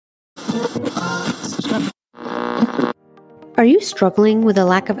Are you struggling with a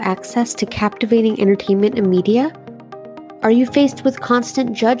lack of access to captivating entertainment and media? Are you faced with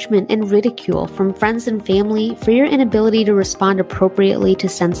constant judgment and ridicule from friends and family for your inability to respond appropriately to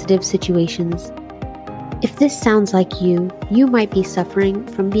sensitive situations? If this sounds like you might be suffering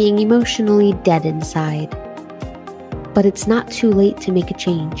from being emotionally dead inside. But it's not too late to make a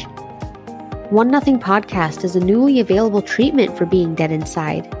change. One Nothing Podcast is a newly available treatment for being dead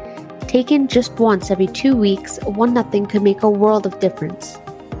inside. Taken just once every 2 weeks, One Nothing could make a world of difference.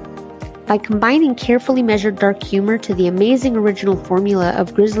 By combining carefully measured dark humor to the amazing original formula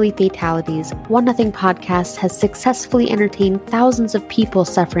of grisly fatalities, One Nothing Podcast has successfully entertained thousands of people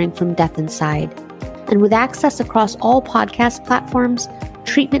suffering from death inside. And with access across all podcast platforms,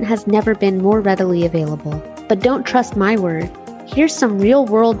 treatment has never been more readily available. But don't trust my word. Here's some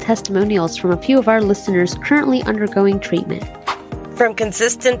real-world testimonials from a few of our listeners currently undergoing treatment. From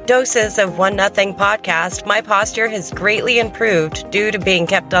consistent doses of One Nothing Podcast, my posture has greatly improved due to being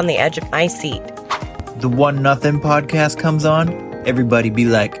kept on the edge of my seat. The One Nothing Podcast comes on, everybody be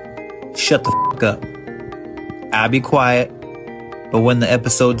like, shut the f*** up. I'll be quiet, but when the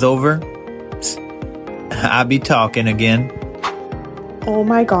episode's over, I'll be talking again. Oh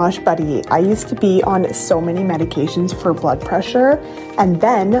my gosh, buddy. I used to be on so many medications for blood pressure, and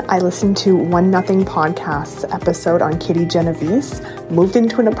then I listened to One Nothing Podcast's episode on Kitty Genovese, moved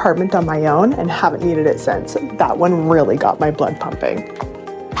into an apartment on my own, and haven't needed it since. That one really got my blood pumping.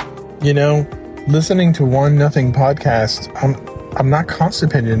 You know, listening to One Nothing Podcast, I'm not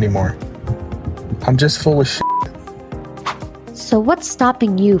constipated anymore. I'm just full of shit. So what's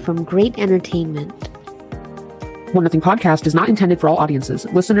stopping you from great entertainment? One Nothing Podcast is not intended for all audiences.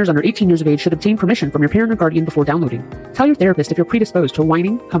 Listeners under 18 years of age should obtain permission from your parent or guardian before downloading. Tell your therapist if you're predisposed to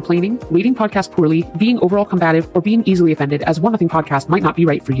whining, complaining, rating podcasts poorly, being overall combative, or being easily offended, as One Nothing Podcast might not be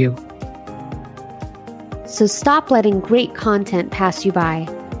right for you. So stop letting great content pass you by.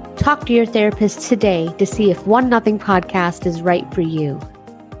 Talk to your therapist today to see if One Nothing Podcast is right for you.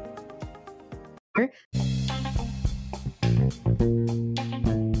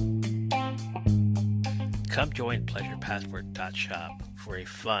 Come join PleasurePassport.shop for a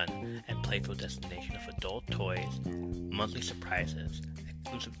fun and playful destination of adult toys, monthly surprises,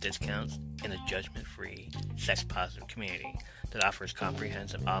 exclusive discounts, and a judgment-free, sex-positive community that offers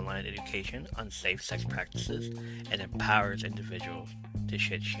comprehensive online education on safe sex practices and empowers individuals to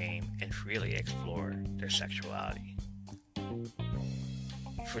shed shame and freely explore their sexuality.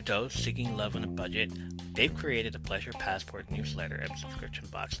 For those seeking love on a budget, they've created a Pleasure Passport newsletter and subscription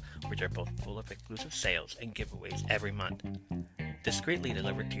box, which are both full of exclusive sales and giveaways every month. Discreetly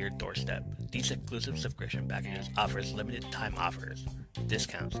delivered to your doorstep, these exclusive subscription packages offers limited time offers,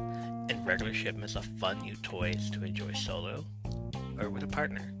 discounts, and regular shipments of fun new toys to enjoy solo or with a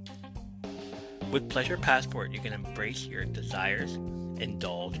partner. With Pleasure Passport, you can embrace your desires,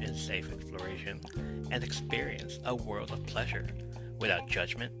 indulge in safe exploration, and experience a world of pleasure without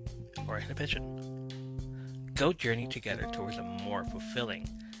judgment or inhibition. Go journey together towards a more fulfilling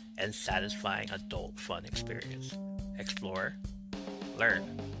and satisfying adult fun experience. Explore,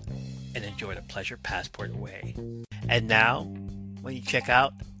 learn, and enjoy the Pleasure Passport way. And now, when you check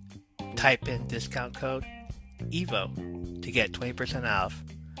out, type in discount code EVO to get 20% off.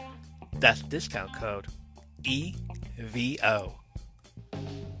 That's discount code EVO.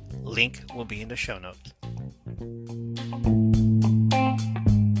 Link will be in the show notes.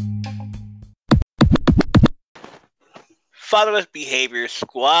 Fatherless Behavior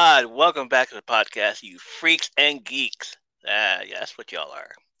Squad, welcome back to the podcast, you freaks and geeks. Yeah, that's what y'all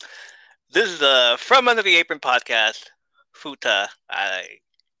are. This is the From Under the Apron podcast, Futa. I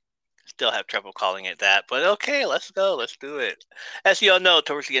still have trouble calling it that, but okay, let's go, let's do it. As you all know,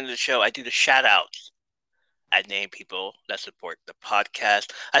 towards the end of the show, I do the shout-outs. I name people that support the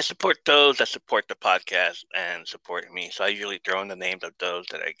podcast. I support those that support the podcast and support me, so I usually throw in the names of those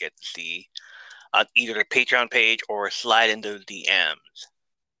that I get to see on either the Patreon page or slide into the DMs.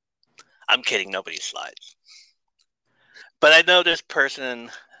 I'm kidding, nobody slides. But I know this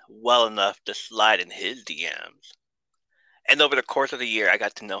person well enough to slide in his DMs. And over the course of the year, I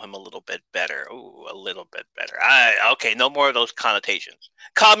got to know him a little bit better. Ooh, a little bit better. Okay, no more of those connotations.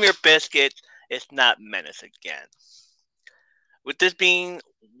 Calm your biscuits. It's not menace again. With this being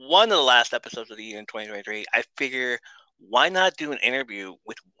one of the last episodes of the year in 2023, I figure, why not do an interview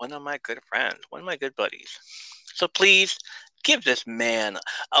with one of my good friends, one of my good buddies? So please give this man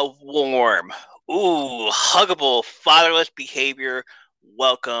a warm, huggable, fatherless behavior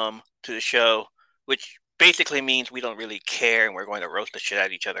welcome to the show, which basically means we don't really care and we're going to roast the shit out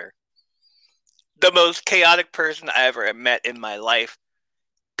of each other. The most chaotic person I ever met in my life,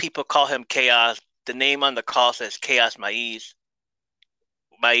 people call him Chaos. The name on the call says Chaos Maize.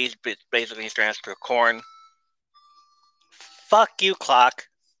 Maize basically stands for corn. Fuck you, clock.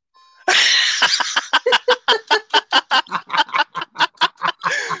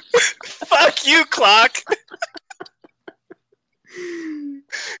 Fuck you, clock.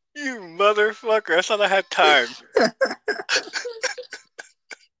 You motherfucker. I thought I had time.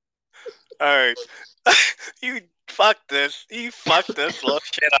 Alright. You fuck this. You fuck this little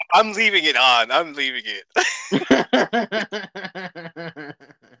shit up. I'm leaving it on. I'm leaving it.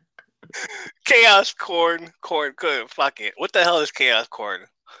 Chaos corn. Corn. Fuck it. What the hell is chaos corn?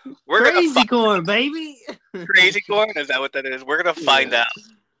 We're Crazy corn, baby. Crazy corn? Is that what that is? We're gonna find out.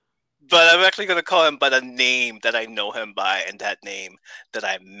 But I'm actually gonna call him by the name that I know him by, and that name that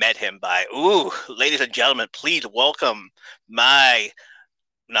I met him by. Ooh, ladies and gentlemen, please welcome my.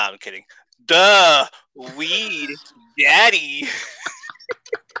 No, I'm kidding. The weed daddy.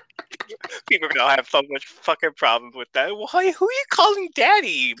 People are gonna have so much fucking problems with that. Why? Who are you calling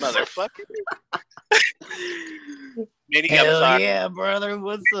daddy, motherfucker? Hell yeah, brother.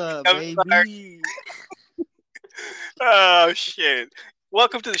 What's up, baby? Oh shit!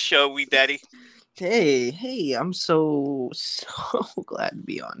 Welcome to the show, Weed Daddy. Hey! I'm so glad to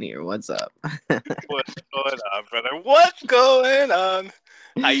be on here. What's up? What's going on, brother? What's going on?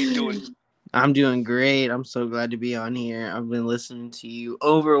 How you doing? I'm doing great. I'm so glad to be on here. I've been listening to you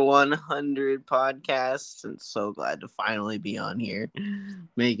over 100 podcasts and so glad to finally be on here.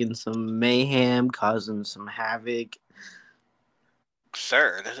 Making some mayhem, causing some havoc.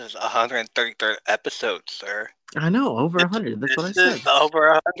 Sir, this is 133rd episode, sir. I know, over 100. That's what I said. This is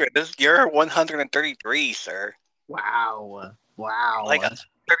over 100. You're 133, sir. Wow. Like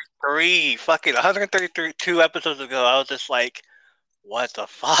 133. Fucking 132 episodes ago, I was just like, what the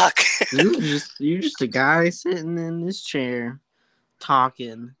fuck? You're just a guy sitting in this chair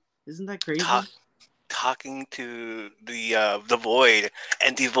talking. Isn't that crazy? Talking to the void,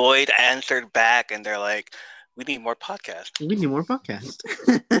 and the void answered back, and they're like, we need more podcasts.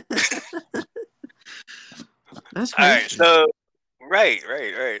 That's crazy. All right, so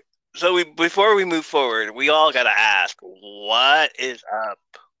right. So before we move forward, we all gotta ask, what is up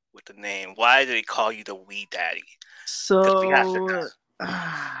with the name? Why did he call you the Weed Daddy? So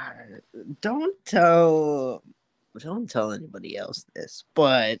don't tell anybody else this,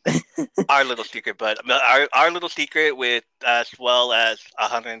 but our little secret, our little secret with as well as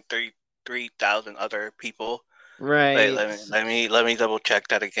 133,000 other people. Right. Wait, let me double check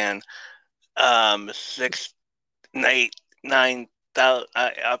that again. 9,000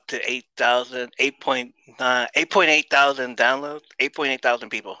 up to 8,000, 8.8 thousand downloads, 8.8 thousand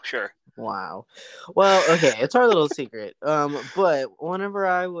people. Sure. Wow. Well, okay, it's our little secret. But whenever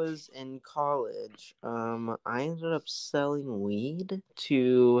I was in college, I ended up selling weed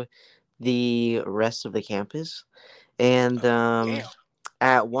to the rest of the campus, and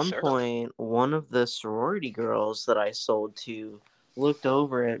at one point, one of the sorority girls that I sold to looked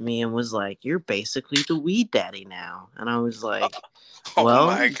over at me and was like, "You're basically the Weed Daddy now," and I was like, "Well,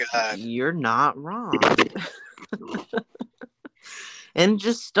 my God. You're not wrong." And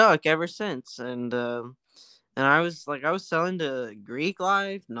just stuck ever since. And I was selling to Greek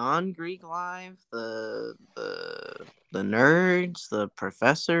life, non-Greek life, the nerds, the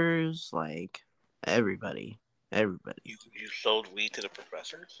professors, like everybody. You sold weed to the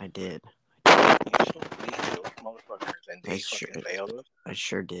professors? I did. You sold weed to those motherfuckers, and they fucking failed us? I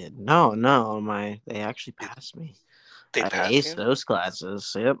sure did. No, they actually passed me. They passed aced those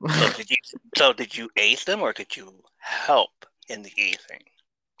classes. Yep. So did you ace them, or did you help in the acing?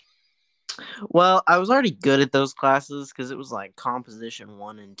 Well, I was already good at those classes because it was like composition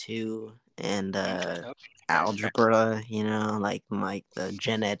 1 and 2 and algebra, like the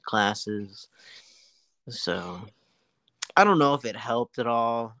gen ed classes. So I don't know if it helped at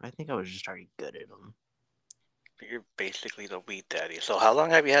all. I think I was just already good at them. You're basically the Weed Daddy. So how long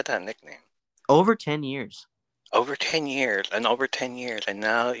have you had that nickname? Over 10 years. Over 10 years, and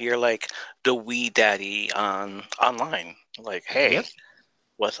now you're like the Weed Daddy online. Like, hey, Yep.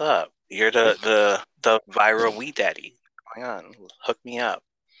 What's up? You're the viral Weed Daddy. Come on, hook me up.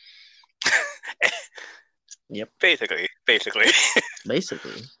 Yep. Basically.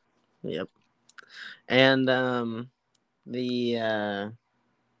 Yep. And the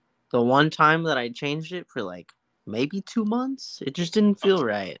one time that I changed it for like maybe 2 months, it just didn't feel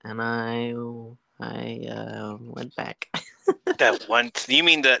right, and I went back. That one? You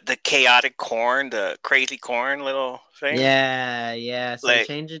mean the chaotic corn, the crazy corn little thing? Yeah. So I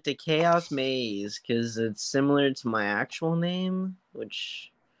changed it to Chaos Maze because it's similar to my actual name,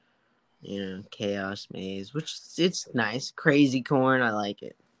 which Chaos Maze, which it's nice. Crazy corn, I like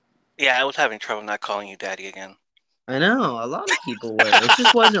it. Yeah, I was having trouble not calling you daddy again. I know, a lot of people were. It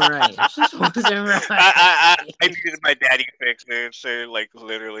just wasn't right. It just wasn't right. I needed my daddy fix, dude. So, like,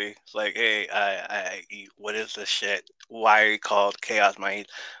 literally, it's like, hey, what is this shit? Why are you called Chaos Maíz?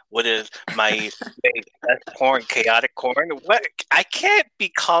 What is Maíz? Wait, that's corn, chaotic corn? What? I can't be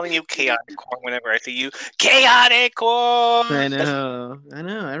calling you chaotic corn whenever I see you. Chaotic corn! I know.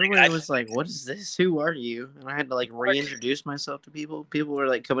 Everybody was like, "What is this? Who are you?" And I had to like reintroduce myself to people. People were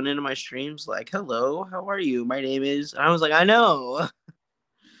like coming into my streams, like, "Hello, how are you? My name is." And I was like, "I know."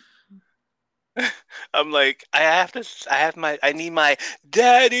 I'm like, I need my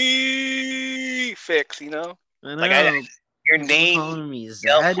daddy fix, you know? I Like, know. your People were name calling me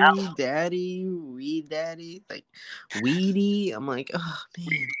spelled out Zaddy, Daddy, Weed Daddy, like Weedy. I'm like, oh man.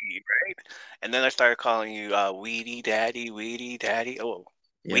 weedy, right? And then I started calling you Weedy Daddy, Weedy Daddy. Oh,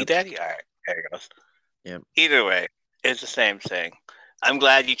 Weed Yep. Daddy? All right, there it goes. Yep. Either way, it's the same thing. I'm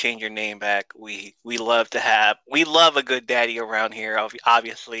glad you changed your name back. We love a good daddy around here,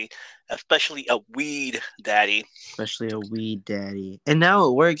 obviously, especially a weed daddy. Especially a weed daddy. And now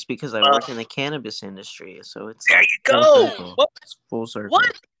it works because I work in the cannabis industry, so it's There like you full go. circle. What? It's full circle.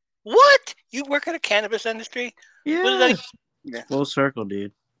 What? You work in the cannabis industry? What is that? Yeah. Full circle,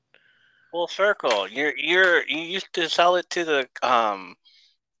 dude. Full circle. You used to sell it to the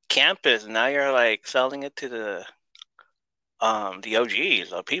campus, and now you're like selling it to the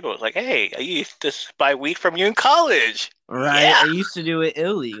OGs. People was like, hey, I used to buy weed from you in college. Right. Yeah. I used to do it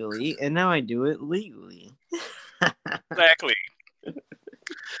illegally, and now I do it legally. Exactly.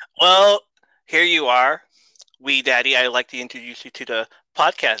 Well, here you are, Wee Daddy. I'd like to introduce you to the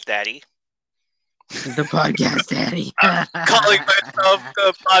podcast daddy. The podcast daddy. Calling myself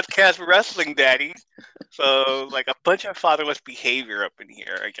the podcast wrestling daddy. So, like a bunch of fatherless behavior up in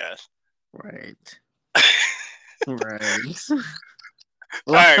here, I guess. Right. Right.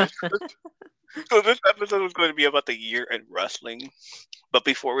 All right. So this episode was going to be about the year in wrestling. But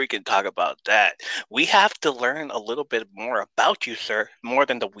before we can talk about that, we have to learn a little bit more about you, sir. More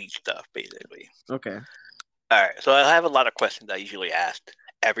than the weed stuff, basically. Okay. All right. So I have a lot of questions I usually ask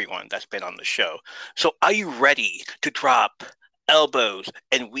everyone that's been on the show. So are you ready to drop elbows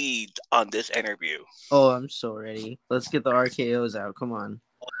and weeds on this interview? Oh, I'm so ready. Let's get the RKOs out. Come on.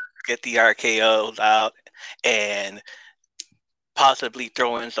 Get the RKOs out and possibly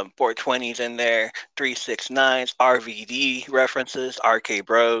throw in some 420s in there, 369s, RVD references, RK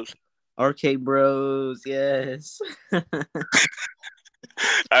Bros. RK Bros, yes. All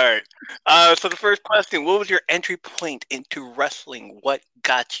right. So the first question, what was your entry point into wrestling? What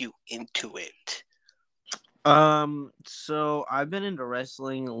got you into it? So I've been into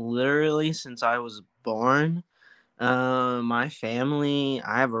wrestling literally since I was born. My family,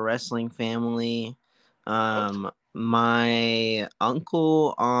 I have a wrestling family. My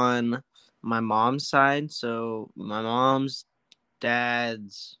uncle on my mom's side, so my mom's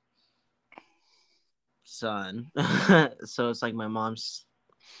dad's son. So it's like my mom's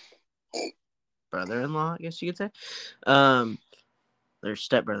brother-in-law, I guess you could say. Their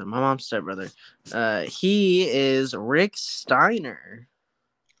stepbrother, my mom's stepbrother. He is Rick Steiner.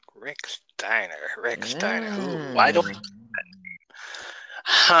 Rick Steiner. Ooh, why don't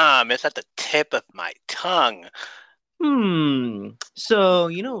it's at the tip of my tongue. So,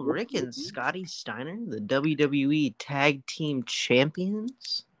 you know Rick and Scotty Steiner, the WWE Tag Team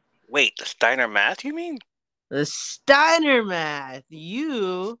Champions? Wait, the Steiner math, you mean? The Steiner math.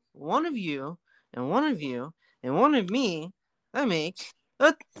 You, one of you, and one of you, and one of me, that makes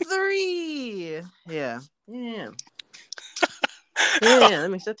a 3. Yeah, that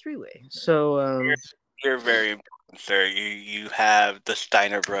makes a 3-way. So, you're very important, sir. You have the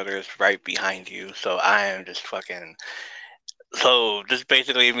Steiner brothers right behind you, so I am just fucking. So this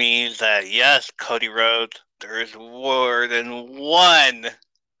basically means that yes, Cody Rhodes, there is more than one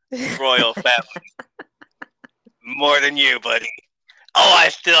royal family. More than you, buddy. Oh, I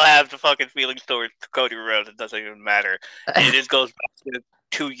still have the fucking feelings towards Cody Rhodes. It doesn't even matter. It goes back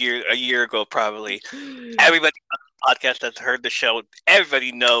to a year ago, probably. Everybody on the podcast that's heard the show,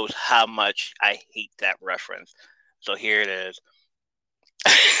 everybody knows how much I hate that reference. So here it is.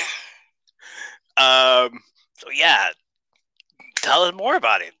 So yeah, tell us more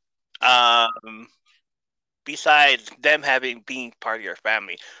about it. Besides them being part of your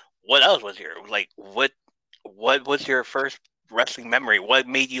family, what else was here? Like, what was your first wrestling memory? What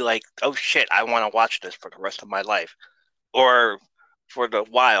made you like, oh shit, I want to watch this for the rest of my life, or for the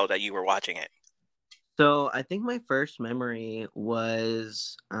while that you were watching it? So I think my first memory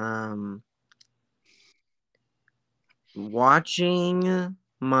was watching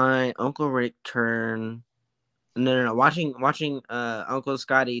my Uncle Rick turn No. Watching Uncle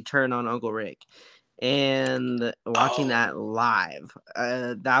Scotty turn on Uncle Rick, and watching that live.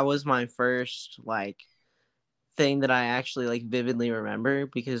 That was my first like thing that I actually like vividly remember,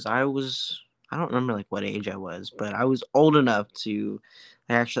 because I don't remember like what age I was, but I was old enough to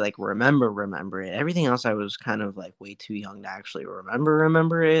actually like remember it. Everything else I was kind of like way too young to actually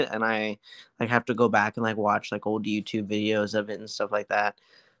remember it, and I like have to go back and like watch like old YouTube videos of it and stuff like that.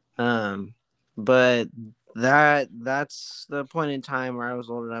 But that's the point in time where I was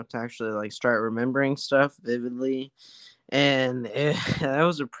old enough to actually like start remembering stuff vividly, and that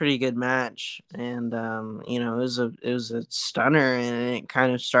was a pretty good match. And it was a stunner, and it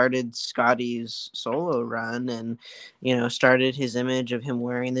kind of started Scotty's solo run, and started his image of him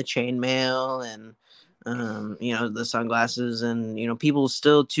wearing the chainmail and the sunglasses. And people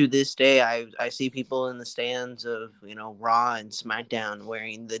still to this day, I see people in the stands of Raw and SmackDown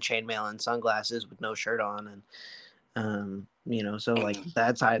wearing the chainmail and sunglasses with no shirt on. And so like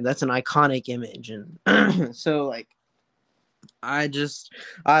that's an iconic image. And so like I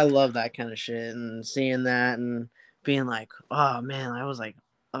love that kind of shit, and seeing that and being like, oh man, I was like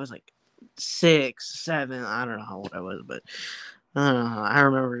 6, 7, I don't know how old I was, but I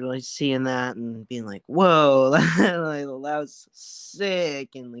remember like seeing that and being like, whoa, like, that was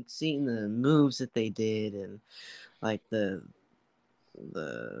sick. And like seeing the moves that they did, and like the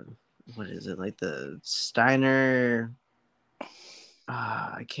what is it, like the Steiner,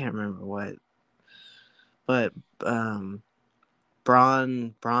 I can't remember what, but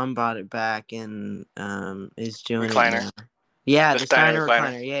Braun bought it back and is doing Recliner. it now. Yeah, The the Steiner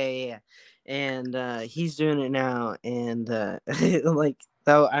Steiner recliner. Yeah. And he's doing it now, and like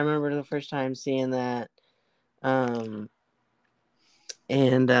though I remember the first time seeing that, and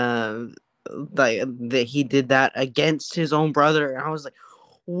like that he did that against his own brother, and I was like,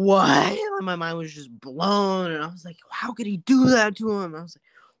 what? And my mind was just blown, and I was like, how could he do that to him? I was like,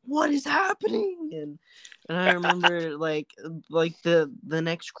 what is happening? And I remember like the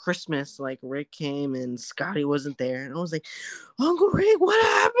next Christmas, like Rick came and Scotty wasn't there, and I was like, Uncle Rick, what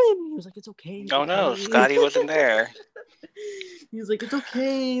happened? He was like, it's okay. Oh no, Scotty wasn't there. He was like, it's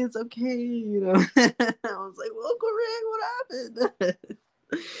okay. I was like, well, Uncle Rick, what happened?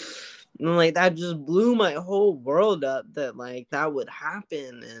 And like that just blew my whole world up, that like that would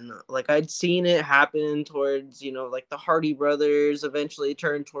happen. And like I'd seen it happen towards like the Hardy brothers eventually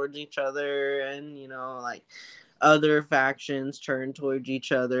turn towards each other, and like other factions turn towards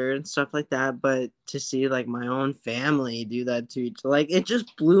each other and stuff like that. But to see like my own family do that to each, like it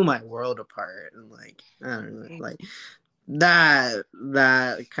just blew my world apart. And like I don't know, like that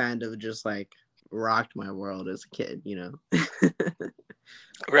kind of just like rocked my world as a kid.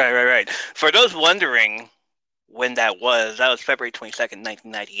 Right. For those wondering when that was February 22nd,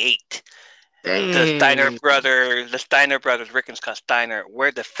 1998. Dang. The Steiner brothers, Rick and Scott Steiner,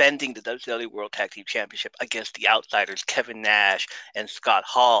 were defending the WWE World Tag Team Championship against the Outsiders, Kevin Nash and Scott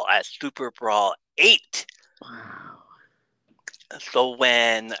Hall, at Super Brawl 8. Wow. So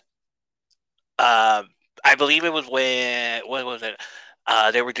when, I believe it was when, what was it?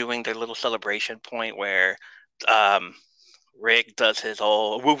 They were doing their little celebration point where, Rick does his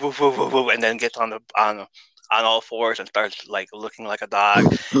whole woo woo woo woo woo, and then gets on all fours and starts like looking like a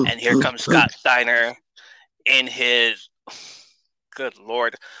dog. And here comes Scott Steiner in his, good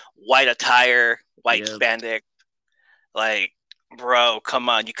lord, white attire, white spandex. Like, bro, come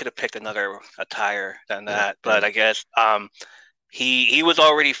on, you could have picked another attire than that. But I guess he was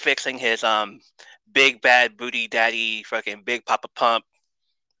already fixing his big bad booty daddy fucking Big Papa Pump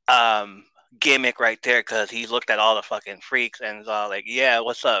gimmick right there, because he looked at all the fucking freaks and was all like, yeah,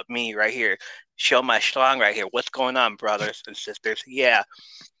 what's up, me right here, show my schlong right here, what's going on, brothers and sisters? Yeah.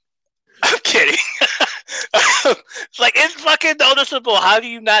 I'm kidding. It's like, it's fucking noticeable. How do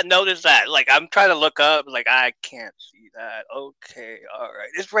you not notice that? Like, I'm trying to look up, like, I can't see that. Okay, all right,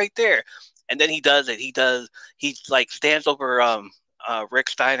 it's right there. And then he does it. He like stands over Rick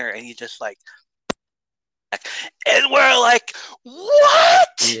Steiner, and he just like, and we're like,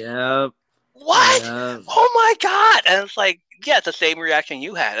 what? Yep. What? Yep. Oh my god! And it's like, yeah, it's the same reaction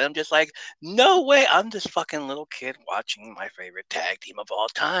you had. And I'm just like, no way, I'm this fucking little kid watching my favorite tag team of all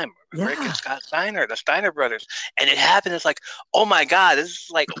time, Rick and Scott Steiner, the Steiner brothers. And it happened. It's like, oh my god, this is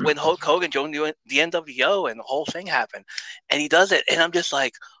like when Hulk Hogan joined the NWO and the whole thing happened. And he does it, and I'm just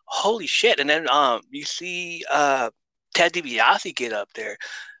like, holy shit. And then you see Ted DiBiase get up there.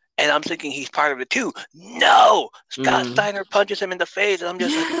 And I'm thinking he's part of it too. No! Scott Steiner punches him in the face, and I'm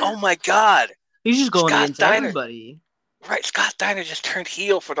just like, oh my god. He's just going against everybody. Right, Scott Steiner just turned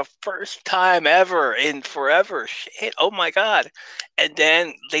heel for the first time ever in forever. Shit, oh my god. And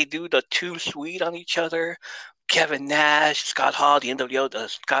then they do the too sweet on each other. Kevin Nash, Scott Hall, the NWO,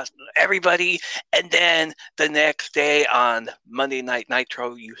 everybody. And then the next day on Monday Night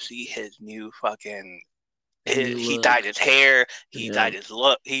Nitro, you see his new fucking. He dyed his hair. He dyed his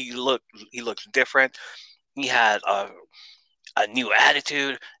look. He looks different. He had a new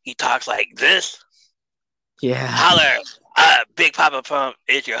attitude. He talks like this. Yeah. Holler, Big Papa Pump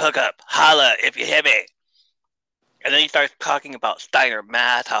is your hookup. Holla if you hit me. And then he starts talking about Steiner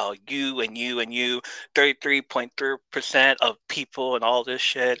math, how you, 33.3% of people and all this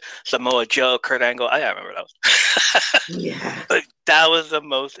shit. Samoa Joe, Kurt Angle. I remember those. Yeah. But that was the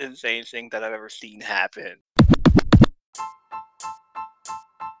most insane thing that I've ever seen happen.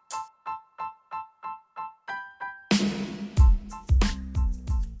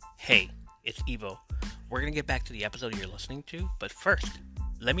 Hey, it's Evo. We're going to get back to the episode you're listening to, but first,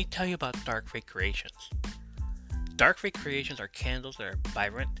 let me tell you about Dark Fate Creations. Dark Fate Creations are candles that are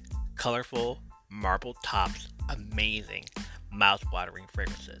vibrant, colorful, marble tops, amazing, mouth-watering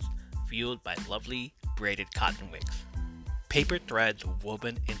fragrances, fueled by lovely braided cotton wicks. Paper threads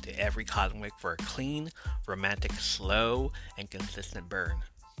woven into every cotton wick for a clean, romantic, slow, and consistent burn.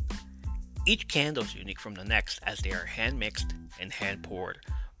 Each candle is unique from the next as they are hand-mixed and hand-poured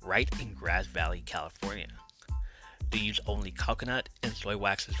right in Grass Valley, California. They use only coconut and soy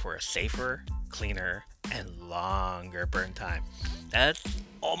waxes for a safer, cleaner, and longer burn time. That's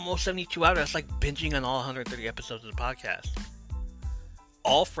almost 72 hours. That's like binging on all 130 episodes of the podcast.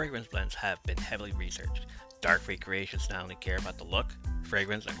 All fragrance blends have been heavily researched. Dark Fate Creations not only care about the look,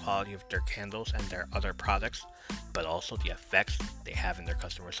 fragrance, and quality of their candles and their other products, but also the effects they have in their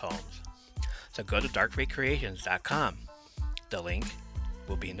customers' homes. So go to darkfatecreations.com. The link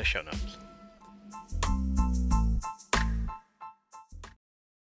will be in the show notes.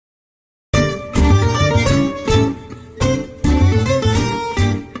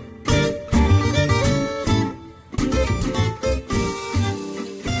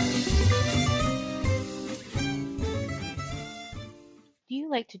 Do you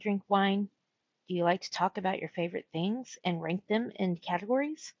like to drink wine? Do you like to talk about your favorite things and rank them in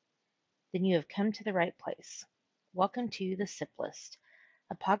categories? Then you have come to the right place. Welcome to The Sip List,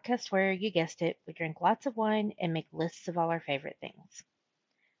 a podcast where, you guessed it, we drink lots of wine and make lists of all our favorite things.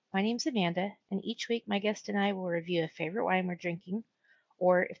 My name's Amanda, and each week my guest and I will review a favorite wine we're drinking,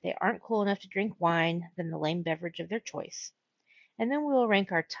 or if they aren't cool enough to drink wine, then the lame beverage of their choice. And then we will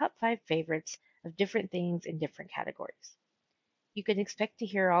rank our top 5 favorites of different things in different categories. You can expect to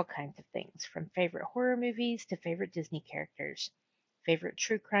hear all kinds of things, from favorite horror movies to favorite Disney characters, favorite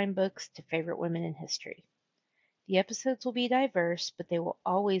true crime books to favorite women in history. The episodes will be diverse, but they will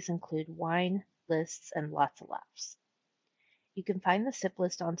always include wine, lists, and lots of laughs. You can find the Sip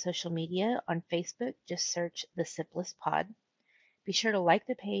List on social media. On Facebook, just search the Sip List Pod. Be sure to like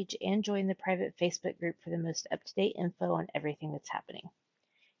the page and join the private Facebook group for the most up-to-date info on everything that's happening.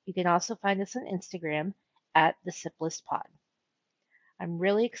 You can also find us on Instagram at the Sip List Pod. I'm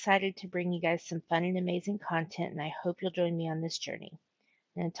really excited to bring you guys some fun and amazing content, and I hope you'll join me on this journey.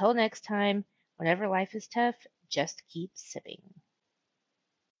 And until next time, whenever life is tough, just keep sipping.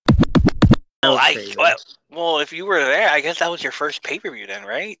 Well, if you were there, I guess that was your first pay-per-view then,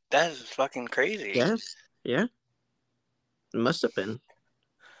 right? That is fucking crazy. Yes. Yeah. It must have been.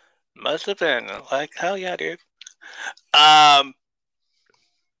 Must have been. Like, hell yeah, dude.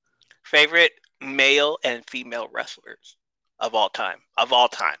 Favorite male and female wrestlers of all time.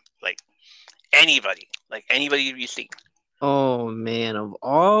 Like anybody you've seen. Oh man, of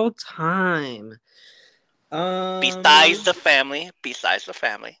all time. Besides the family.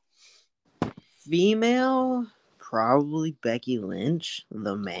 Female, probably Becky Lynch,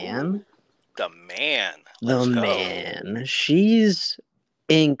 the man. The man. The man. She's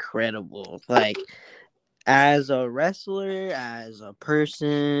incredible. Like, as a wrestler, as a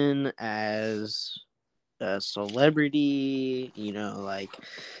person, as a celebrity, you know, like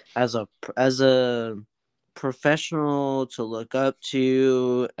as a professional to look up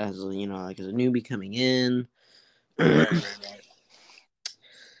to, as you know, like as a newbie coming in. Right.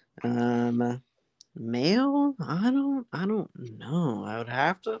 Male? I don't know. I would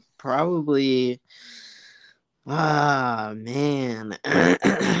have to probably. Man.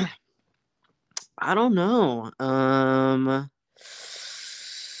 I don't know.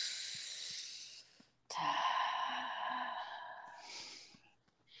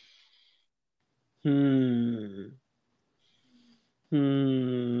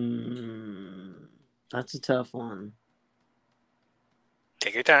 That's a tough one.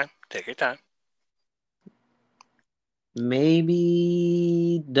 Take your time.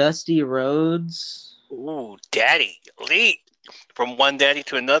 Maybe Dusty Rhodes. Ooh, Daddy. Elite. From one daddy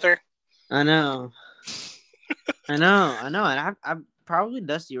to another. I know. I know, and I probably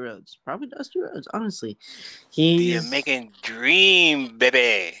Dusty Rhodes, honestly. The He's American Dream,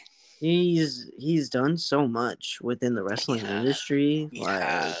 baby. he's done so much within the wrestling industry. He Like,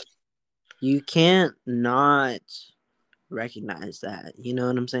 has. you can't not recognize that. You know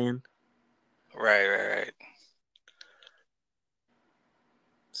what I'm saying? Right.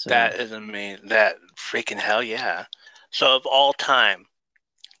 So That is amazing. That freaking hell yeah. So of all time,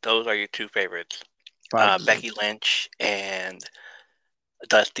 those are your two favorites. probably Becky Lynch and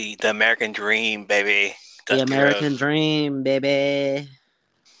Dusty, the American Dream, baby. the Dusty American Rhodes. Dream, baby.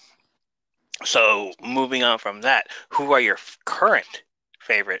 So moving on from that, who are your current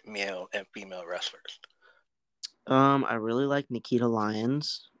favorite male and female wrestlers? I really like Nikita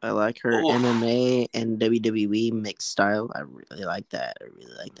Lyons. I like her Oof. MMA and WWE mixed style. I really like that.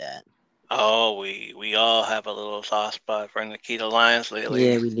 Oh, we all have a little soft spot for Nikita Lyons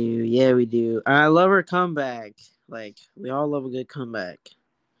lately. Yeah, we do. I love her comeback. Like, we all love a good comeback.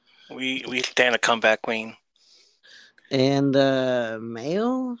 We stand a comeback queen. And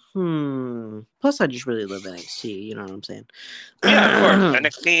male? Plus, I just really love NXT. You know what I'm saying? Yeah, of course.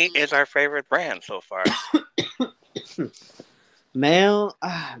 NXT is our favorite brand so far. Male?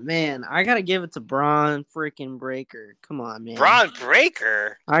 Man, I gotta give it to Braun freaking Breaker. Come on, man. Braun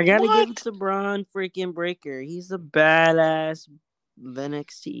Breaker? I gotta What? give it to Braun freaking Breaker. He's the badass of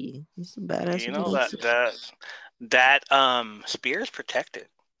NXT. He's the badass You of know NXT. that spear is protected.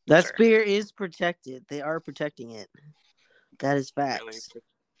 That sir. spear is protected. They are protecting it. That is facts.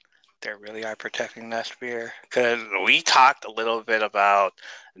 They really are protecting that spear. Because we talked a little bit about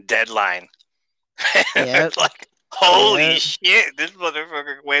Deadline. Yep. It's like, holy Yep. shit, this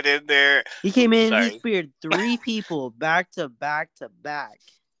motherfucker went in there. He came in, Sorry. he speared 3 people back to back to back.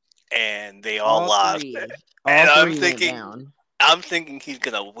 And they all lost. 3. And All I'm 3 thinking, went down. I'm thinking he's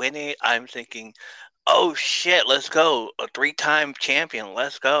gonna win it. I'm thinking, oh shit, let's go. A 3-time champion,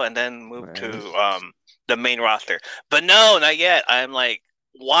 let's go. And then move to the main roster. But no, not yet. I'm like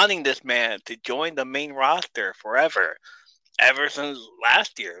wanting this man to join the main roster forever. Ever since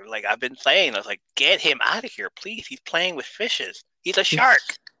last year. Like I've been saying, I was like, get him out of here, please. He's playing with fishes. He's a shark.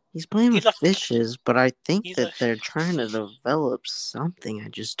 He's playing with fishes, but I think he's that they're trying to develop something. I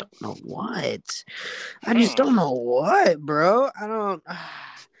just don't know what. I just don't know what, bro. I don't.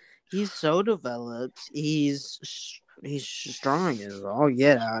 He's so developed. He's strong as all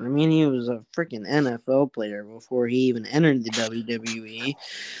get out. I mean, he was a freaking NFL player before he even entered the WWE.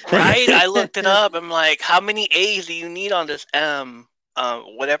 Right? I looked it up. I'm like, how many A's do you need on this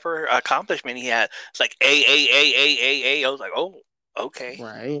whatever accomplishment he had? It's like A. I was like, oh, okay.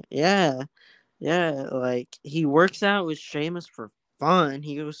 Right? Yeah. Like, he works out with Sheamus for fun.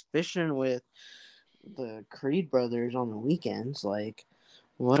 He goes fishing with the Creed brothers on the weekends. Like,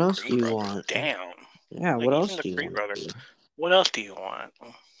 what else do you want? Damn. Yeah, like, what else do you want? What else do you want?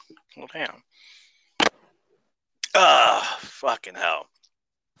 Well, damn. Fucking hell.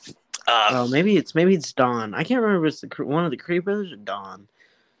 Maybe it's Dawn. I can't remember if it's one of the Creed brothers or Dawn.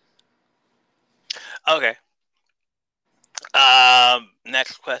 Okay.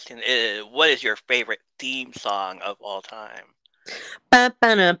 Next question is, what is your favorite theme song of all time?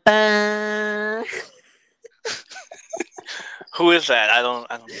 Who is that? I don't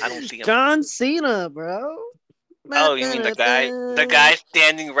see him. John Cena, bro. Oh, you mean the guy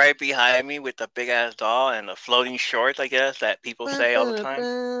standing right behind me with the big ass doll and the floating shorts, I guess, that people say all the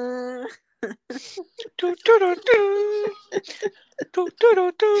time?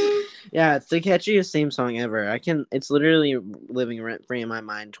 Yeah, it's the catchiest theme song ever. It's literally living rent free in my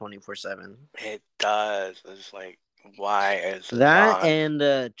mind 24/7. It does. It's like, why is that and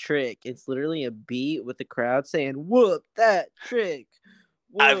Trick? It's literally a beat with the crowd saying "Whoop that Trick."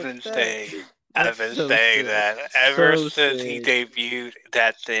 I've been saying that ever since he debuted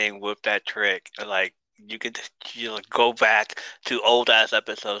that thing, "Whoop that Trick." Like, you could go back to old ass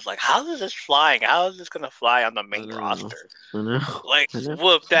episodes. Like, how is this flying? How is this gonna fly on the main roster? I know. Like,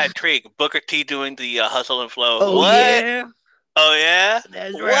 whoop that Trick. Booker T doing the hustle and flow. Oh, what? Yeah. Oh yeah.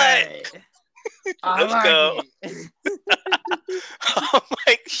 That's what? Right. Let's go. I'm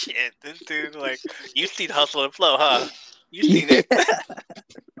like, shit. This dude, like, you seen Hustle and Flow, huh? You seen it?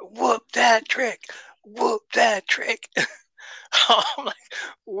 Whoop that Trick. Whoop that Trick. I'm like,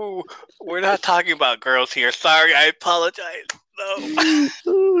 ooh, we're not talking about girls here. Sorry, I apologize. No.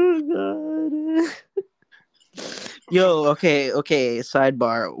 Oh, God. Yo, okay,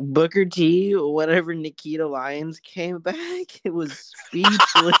 sidebar. Booker T, whatever Nikita Lyons came back, it was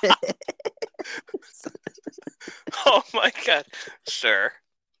speechless. Oh my God. Sir.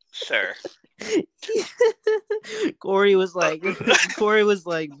 Corey was like,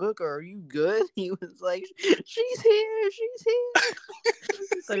 Booker, are you good? He was like, she's here.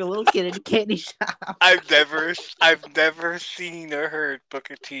 It's like a little kid in a candy shop. I've never seen or heard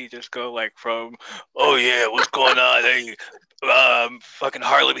Booker T just go like from, oh yeah, what's going on? Hey, fucking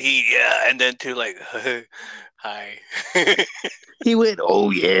Harlem Heat, yeah, and then to like, hi. He went,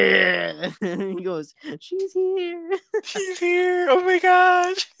 oh yeah. He goes, she's here. She's here. Oh my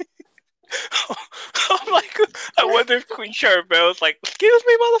gosh. I'm like, I wonder if Queen Charbel's like, excuse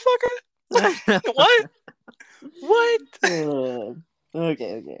me, motherfucker. What?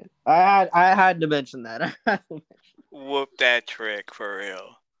 Okay. I had to mention that. Whoop that trick for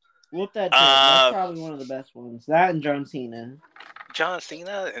real. Whoop that trick. That's probably one of the best ones. That and John Cena. John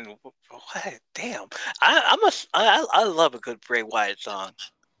Cena and what? Damn, I love a good Bray Wyatt song.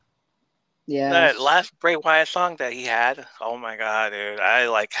 Yeah. That last Bray Wyatt song that he had. Oh my god, dude! I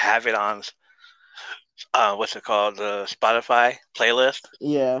like have it on. What's it called? The Spotify playlist.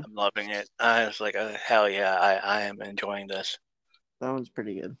 Yeah. I'm loving it. I was like, hell yeah! I am enjoying this. That one's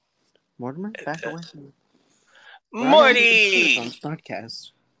pretty good. Mortimer, back away. Morty. On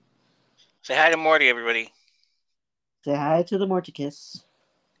Snodcast. Say hi to Morty, everybody. Say hi to the Morticus.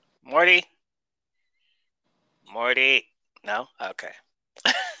 Morty. No? Okay.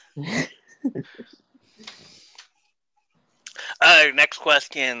 Next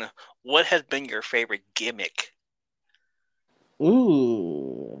question. What has been your favorite gimmick?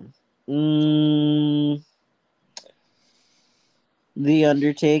 Ooh. The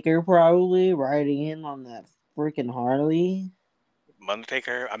Undertaker probably riding in on that freaking Harley.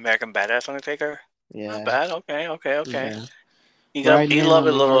 Undertaker? American Badass Undertaker? Yeah. Not bad. Okay. Yeah. You love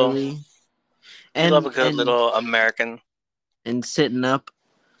a little... Harley. You love a good little American. And sitting up.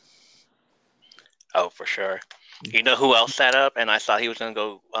 Oh, for sure. You know who else sat up? And I thought he was going to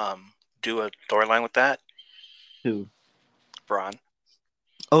go do a storyline with that? Who? Braun.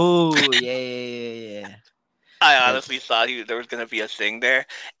 Oh, yeah. I honestly thought there was going to be a thing there.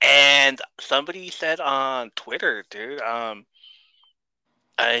 And somebody said on Twitter, dude,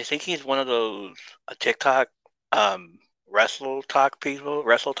 I think he's one of those TikTok Wrestle Talk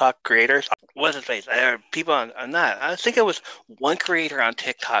creators. What's his face? People on that. I think it was one creator on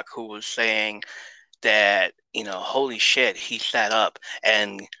TikTok who was saying that, holy shit, he sat up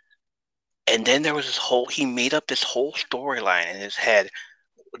and then there was he made up this whole storyline in his head.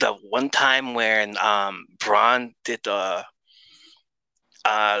 The one time when Braun did the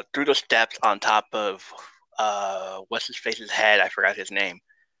through the steps on top of what's his face's head, I forgot his name,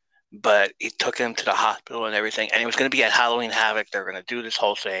 but he took him to the hospital and everything, and it was going to be at Halloween Havoc. They're going to do this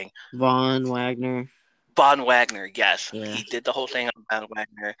whole thing. Von Wagner, yes, yeah. He did the whole thing on Von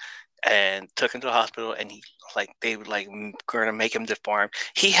Wagner and took him to the hospital, and they were like going to make him deform.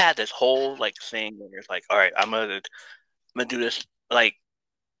 He had this whole thing where it's like, all right, I'm gonna do this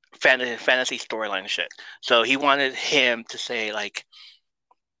fantasy storyline shit. So he wanted him to say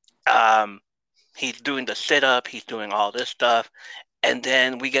he's doing the sit up, he's doing all this stuff, and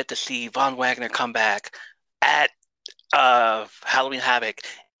then we get to see Von Wagner come back at Halloween Havoc.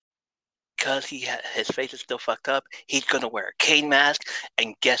 Because his face is still fucked up, he's gonna wear a Kane mask,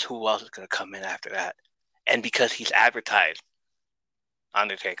 and guess who else is gonna come in after that? And because he's advertised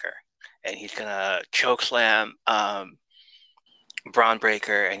Undertaker, and he's gonna choke slam Braun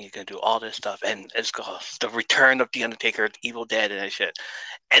Breaker, and he's gonna do all this stuff, and it's called the Return of the Undertaker, Evil Dead, and that shit.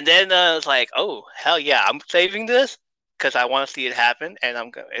 And then it's like, oh hell yeah, I'm saving this because I want to see it happen,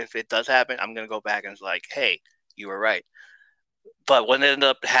 and if it does happen, I'm gonna go back and it's like, hey, you were right. But what ended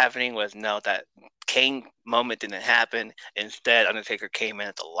up happening was that Kane moment didn't happen. Instead, Undertaker came in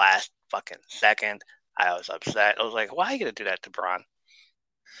at the last fucking second. I was upset. I was like, why are you gonna do that to Braun?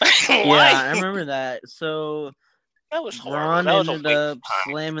 Yeah, I remember that. So that was horrible. Braun ended up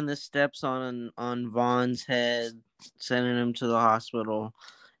slamming the steps on Von's head, sending him to the hospital.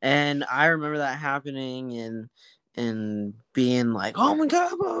 And I remember that happening and being like, oh my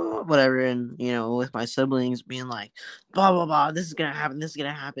god, blah, blah, blah, whatever, and with my siblings being like, blah blah blah, this is gonna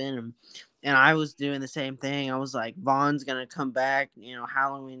happen, and I was doing the same thing. I was like, Von's gonna come back,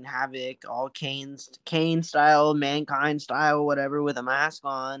 Halloween Havoc, all Kane style, Mankind style, whatever, with a mask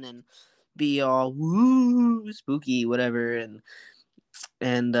on and be all woo spooky, whatever,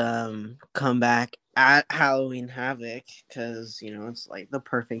 and come back at Halloween Havoc because it's like the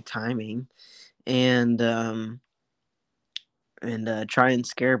perfect timing, and try and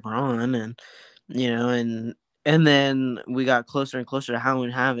scare Braun, and then we got closer and closer to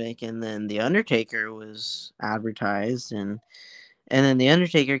Halloween Havoc, and then the Undertaker was advertised, and And then The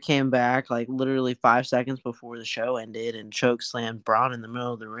Undertaker came back like literally 5 seconds before the show ended and choke slammed Braun in the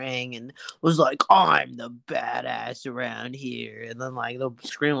middle of the ring and was like, "I'm the badass around here." And then like the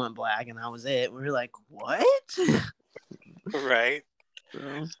screen went black and that was it. We were like, "What?" Right.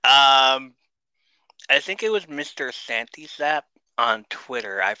 So, I think it was Mr. Santy Zap on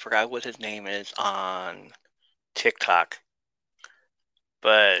Twitter. I forgot what his name is on TikTok.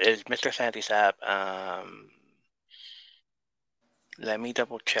 But it's Mr. Santy Zap. Let me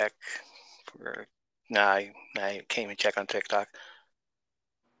double check. I can't even check on TikTok.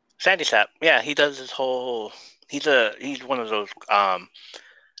 Sandy Sap, yeah, he does his whole. He's one of those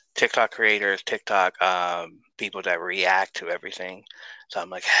TikTok creators, TikTok people that react to everything. So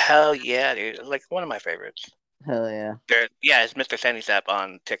I'm like, hell yeah, dude! It's like one of my favorites. hell yeah. Yeah, it's Mr. Sandy Sap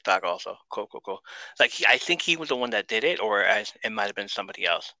on TikTok also. Cool. Like I think he was the one that did it, or it might have been somebody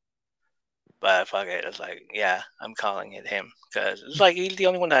else. But fuck it, it's like, yeah, I'm calling it him because it's like he's the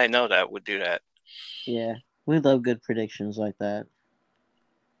only one that I know that would do that. Yeah, we love good predictions like that.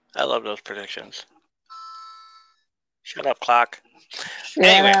 I love those predictions. Shut up, clock. Shut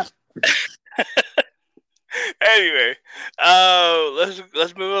Anyway. up. Anyway,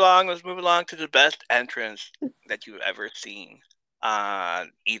 let's move along. Let's move along to the best entrance that you've ever seen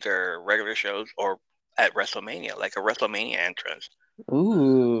on either regular shows or at WrestleMania, like a WrestleMania entrance.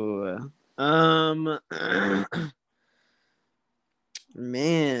 Ooh. Man.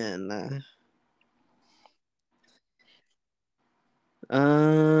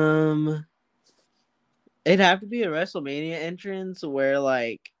 It'd have to be a WrestleMania entrance where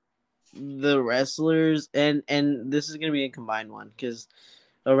like the wrestlers and this is gonna be a combined one because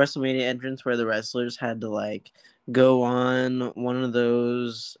a WrestleMania entrance where the wrestlers had to like go on one of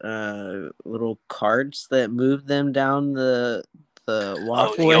those little carts that moved them down the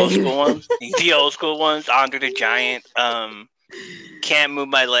walkway. The old school ones. The old school ones. Andre the Giant. Can't move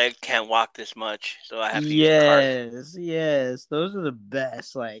my leg. Can't walk this much. So I have to use a cart. Yes, those are the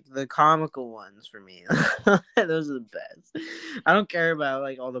best. Like the comical ones for me. Those are the best. I don't care about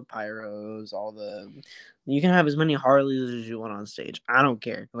like all the pyros, all the. You can have as many Harleys as you want on stage. I don't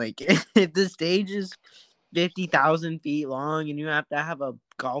care. Like if the stage is 50,000 feet long and you have to have a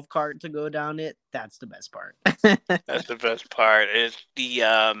golf cart to go down it, that's the best part. That's the best part. Is the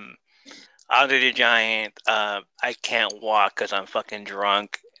Andre the Giant. I can't walk because I'm fucking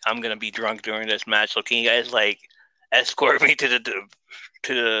drunk. I'm gonna be drunk during this match. So can you guys like escort me to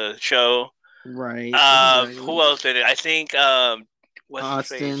the show? Right. Exactly. Who else did it? I think what's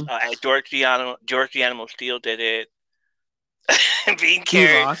his face? Austin. George the Animal Steel did it. Being Steve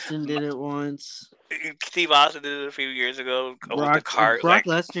carried. Austin did it once. Steve Austin did it a few years ago with the cart. Brock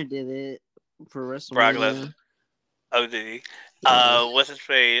Lesnar did it for WrestleMania. Brock Lesnar. Oh, did he? Yeah. What's his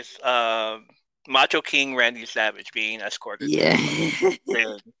face? Macho King Randy Savage being escorted. Yeah.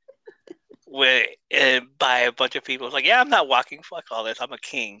 By a bunch of people. It's like, yeah, I'm not walking. Fuck all this. I'm a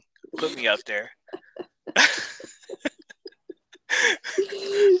king. Put me up there.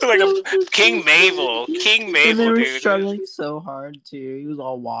 Like a King Mabel. King Mabel, and they were dude. struggling so hard too. He was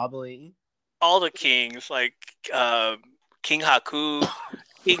all wobbly. All the kings, like King Haku,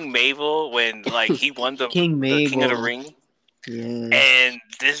 King Mabel, when like he won the King of the Ring. Yeah. And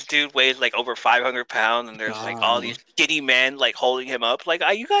this dude weighs like over 500 pounds, and there's like all these skinny men like holding him up. Like,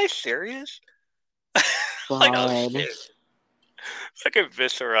 are you guys serious? Like, oh shit. Fucking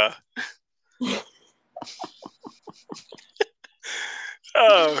Viscera.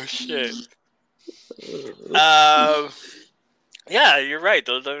 Oh shit. Yeah, you're right.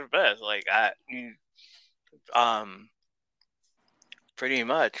 Those are the best. Like pretty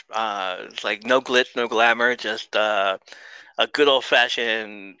much. It's like no glitz, no glamour, just a good old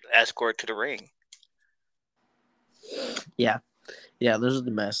fashioned escort to the ring. Yeah, those are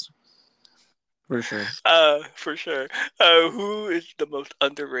the best. For sure. For sure. Who is the most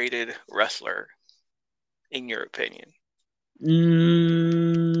underrated wrestler, in your opinion?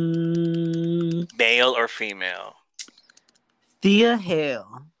 Male or female? Thea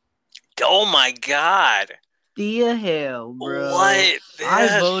Hale. Oh my god. Thea Hale, bro. What?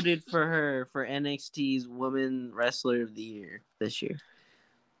 I voted for her for NXT's Women Wrestler of the Year this year.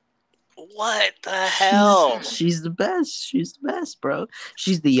 What the hell? She's the best. She's the best, bro.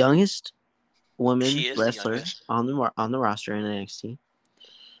 She's the youngest woman wrestler on the roster in NXT.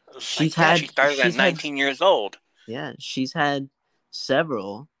 She started at 19 years old. Yeah, she's had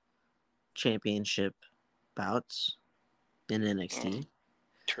several championship bouts in NXT.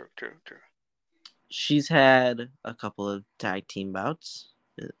 True. She's had a couple of tag team bouts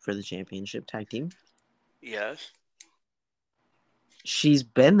for the championship tag team. Yes. She's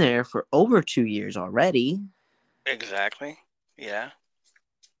been there for over 2 years already. Exactly. Yeah.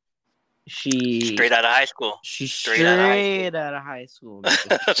 She Straight out of high school. She's Straight out of high school. out of high school. Man.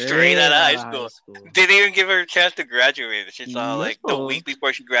 Straight out of high high school. school. Didn't even give her a chance to graduate. She saw like the No. week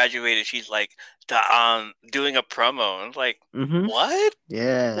before she graduated, she's like doing a promo. And like, Mm-hmm. what?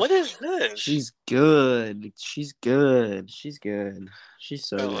 Yeah. What is this? She's good. She's good. She's good. She's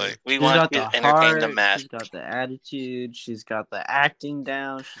so good. Like, we She's want got to the entertain heart. the mass. She's got the attitude. She's got the acting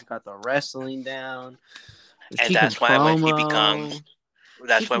down. She's got the wrestling down. And that's why when she becomes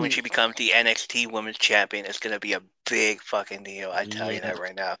when she becomes the NXT Women's Champion, it's gonna be a big fucking deal. I tell you that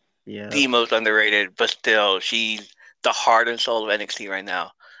right now. Yeah. The most underrated, but still, she's the heart and soul of NXT right now.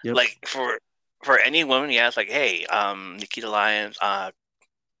 Yep. Like for any woman, yeah, it's like, hey, Nikita Lyons,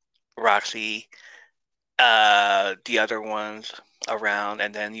 Roxy, the other ones around,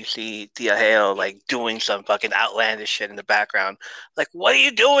 and then you see Thea Hale like doing some fucking outlandish shit in the background. Like, what are you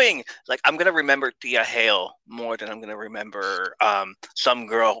doing? Like, I'm gonna remember Thea Hale more than I'm gonna remember some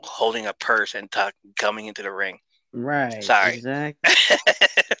girl holding a purse and coming into the ring. Right. Sorry. Exactly.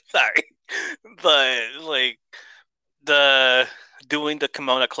 Sorry. But like doing the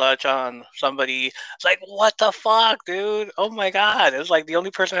kimono clutch on somebody, it's like, what the fuck, dude? Oh my god. It's like the only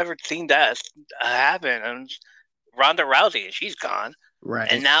person I've ever seen that happen. And Ronda Rousey, and she's gone.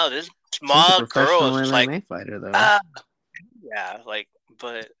 Right. And now this small girl is like MMA fighter though. Yeah, like,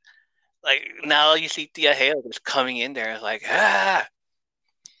 but like now you see Thea Hale just coming in there like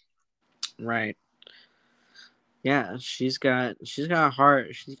Right. Yeah, she's got a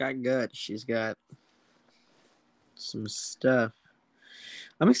heart, she's got gut, she's got some stuff.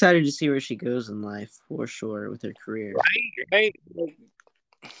 I'm excited to see where she goes in life for sure with her career. Right. Like,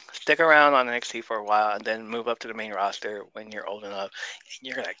 stick around on NXT for a while and then move up to the main roster when you're old enough, and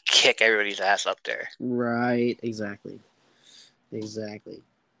you're gonna kick everybody's ass up there. Right, exactly.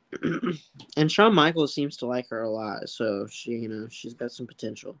 And Shawn Michaels seems to like her a lot, so she's got some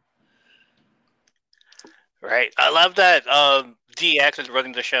potential. Right. I love that DX is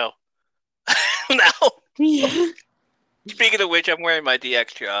running the show. Now. Yeah. Speaking of which, I'm wearing my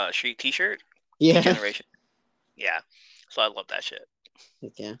DX Street t-shirt. Yeah. Generation. Yeah. So I love that shit.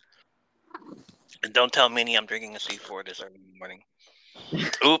 Okay. And don't tell Minnie I'm drinking a C4 this early in the morning.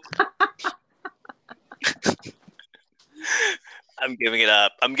 Oop. I'm giving it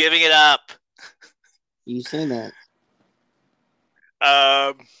up. You say that.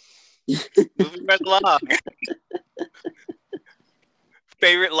 Moving right along.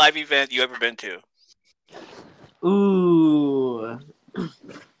 Favorite live event you ever been to? Ooh.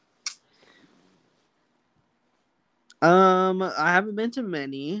 I haven't been to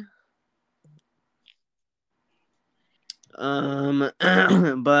many.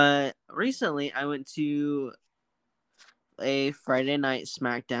 But recently I went to a Friday night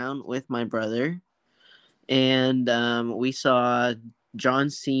SmackDown with my brother, and we saw John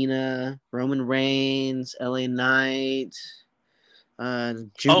Cena, Roman Reigns, LA Knight. Jimmy...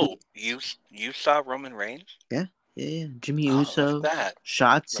 Oh, you saw Roman Reigns? Yeah. Jimmy Uso. Look at that.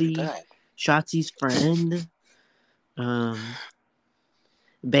 Shotzi's friend.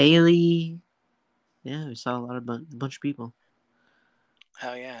 Bailey. Yeah, we saw a bunch of people.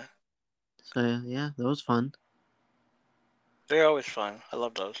 Hell yeah. So yeah, that was fun. They're always fun. I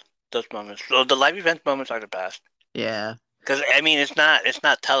love those moments. So the live event moments are the best. Yeah. Because I mean, it's not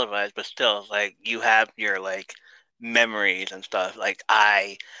televised, but still, like, you have your like memories and stuff. Like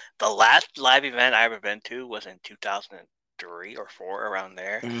the last live event I ever been to was in 2003 or 4, around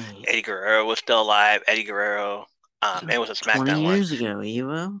there. Eddie Guerrero was still alive. Eddie Guerrero. It was a SmackDown 20 years ago,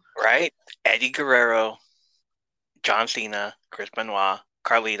 Evo. Right? Eddie Guerrero, John Cena, Chris Benoit,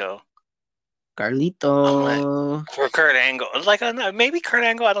 Carlito. For Kurt Angle. It's like, I don't know, maybe Kurt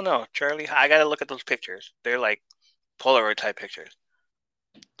Angle, I don't know. Charlie, I gotta look at those pictures. They're like Polaroid type pictures.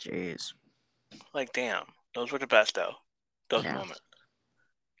 Jeez. Like, damn. Those were the best, though. Those moments.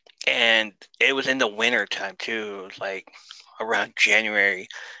 And it was in the winter time, too. It was like around January.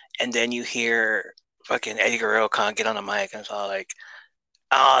 And then you hear fucking Eddie Guerrero kind of get on the mic, and it's all like,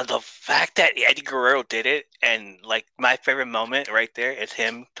 the fact that Eddie Guerrero did it, and like my favorite moment right there is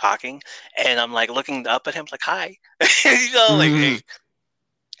him talking, and I'm like looking up at him like, hi. Like, hey.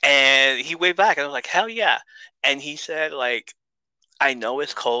 And he waved back, and I was like, hell yeah. And he said, like, I know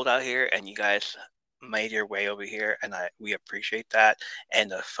it's cold out here, and you guys made your way over here, and we appreciate that.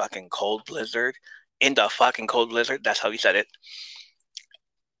 And the fucking cold blizzard, that's how he said it.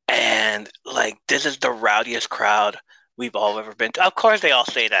 And like, this is the rowdiest crowd we've all ever been to. Of course, they all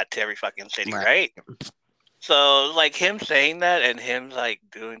say that to every fucking city, right? So like, him saying that and him like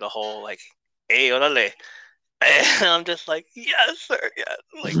doing the whole like, hey, orale. And I'm just like, yes, sir, yes.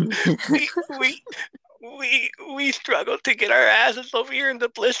 Like, we struggled to get our asses over here in the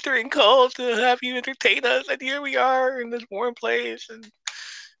blistering cold to have you entertain us, and here we are in this warm place, and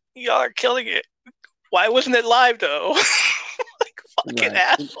y'all are killing it. Why wasn't it live though? Like fucking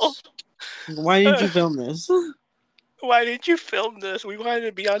asshole. Why didn't you film this? Why didn't you film this? We wanted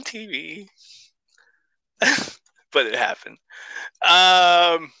to be on TV. But it happened.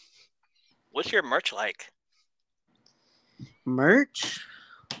 What's your merch like? Merch?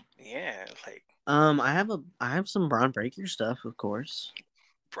 Yeah, like I have some Braun Breaker stuff, of course.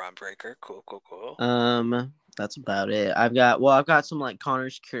 Braun Breaker, cool. That's about it. I've got some like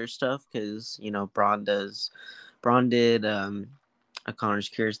Connor's Cure stuff because Braun did a Connor's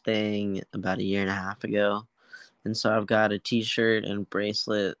Cures thing about a year and a half ago, and so I've got a T-shirt and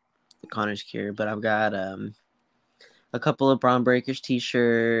bracelet, Connor's Cure, but I've got a couple of Braun Breakers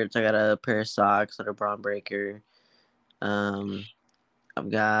T-shirts. I got a pair of socks that are Braun Breaker. I've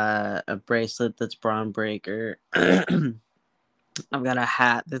got a bracelet that's Braun Breaker. I've got a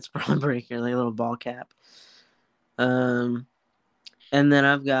hat that's Braun Breaker, like a little ball cap. And then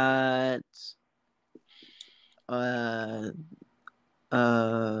I've got a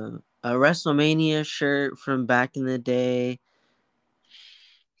WrestleMania shirt from back in the day.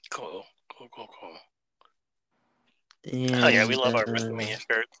 Cool. And, oh yeah, we love our WrestleMania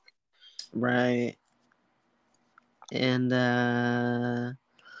shirts. Right. And I've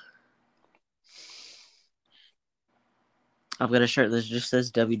got a shirt that just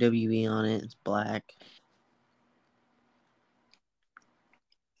says WWE on it. It's black.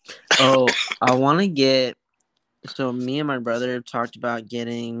 Oh, I want to get... So me and my brother have talked about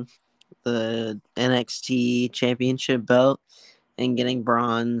getting the NXT championship belt and getting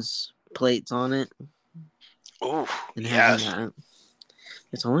bronze plates on it. Ooh, and yes. having that.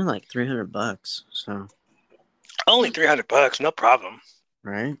 It's only like $300, so... Only $300, no problem.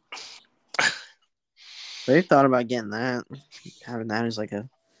 Right? They've thought about getting that. Having that as like a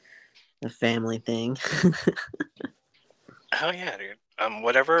family thing. Hell yeah, dude.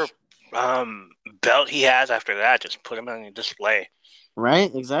 Whatever belt he has after that, just put him on your display.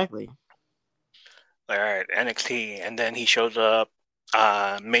 Right? Exactly. All right, NXT, and then he shows up,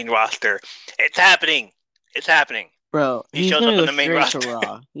 main roster. It's happening. Bro, he shows up in the main roster. To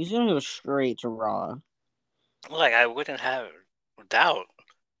Raw. He's gonna go straight to Raw. Like, I wouldn't have doubt.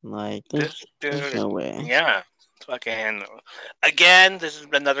 Like, there's no way. Yeah. Fucking. Again, this is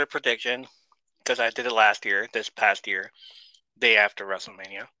another prediction, because I did it this past year, day after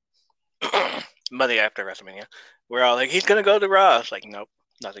WrestleMania. Monday after WrestleMania. We're all like, he's going to go to Raw. It's like, nope,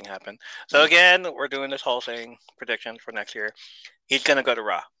 nothing happened. So again, we're doing this whole thing, prediction for next year. He's going to go to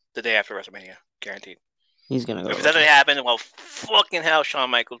Raw the day after WrestleMania. Guaranteed. He's going to go. If it doesn't happen, well, fucking hell, Shawn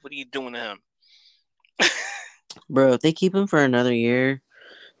Michaels, what are you doing to him? Bro, if they keep him for another year,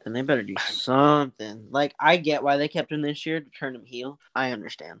 then they better do something. Like, I get why they kept him this year to turn him heel. I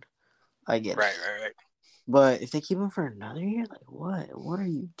understand. I get it. Right. But if they keep him for another year, like, what? What are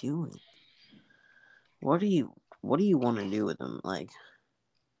you doing? What do you want to do with him? Like,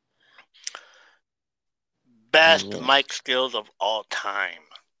 best mic skills of all time.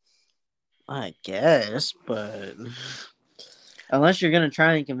 I guess, but unless you're gonna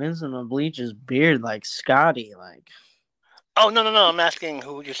try and convince him to bleach his beard like Scotty, like. Oh no! I'm asking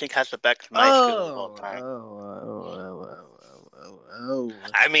who do you think has the best mic skills of all time?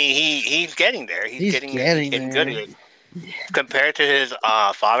 I mean, he's getting there. He's getting good at it. Compared to his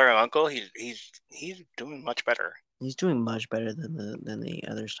father and uncle, he's doing much better. He's doing much better than the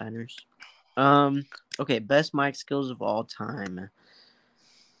other Steiners. Okay, best mic skills of all time.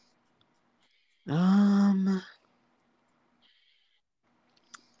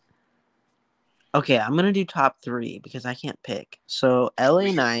 Okay, I'm gonna do top 3 because I can't pick. So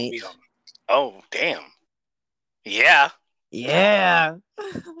LA Knight. Oh damn! Yeah.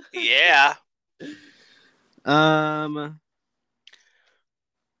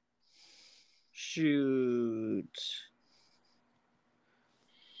 Shoot.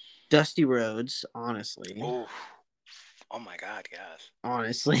 Dusty Rhodes, honestly. Ooh. Oh my God, yes.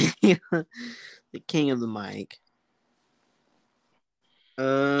 Honestly, the king of the mic.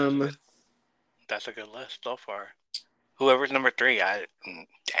 That's a good list so far. Whoever's number 3,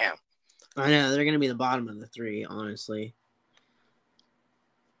 damn. I know they're gonna be the bottom of the 3, honestly.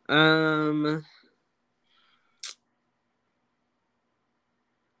 Are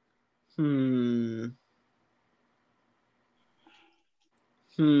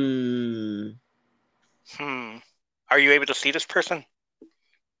you able to see this person?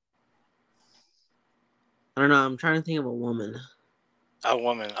 I don't know. I'm trying to think of a woman. A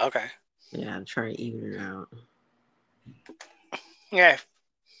woman, okay. Yeah, I'm trying to even it out. Yeah.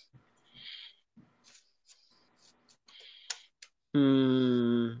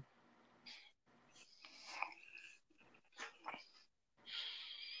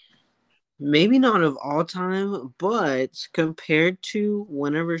 Maybe not of all time, but compared to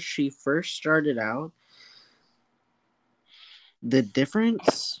whenever she first started out, the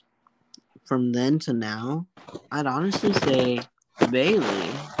difference from then to now, I'd honestly say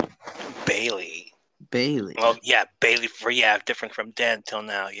Bailey. Bailey. Well, yeah, Bailey. Different from then till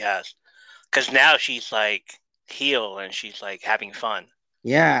now. Yes, because now she's like heel and she's like having fun.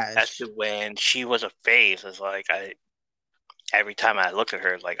 Yeah. That's when she was a phase. It's like every time I look at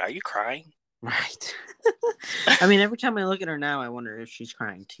her, like, are you crying? Right. I mean, every time I look at her now, I wonder if she's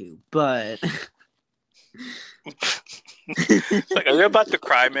crying too. But like, are you about to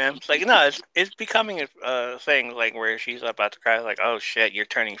cry, ma'am? It's like, no, it's becoming a thing, like where she's about to cry. Like, oh shit, you're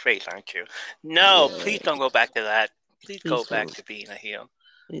turning face, aren't you? No, yeah. Please don't go back to that. Please go back to being a heel.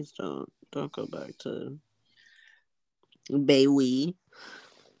 Please don't go back to Bailey.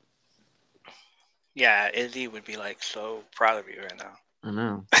 Yeah, Izzy would be like so proud of you right now. I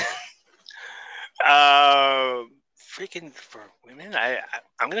know. Freaking for women,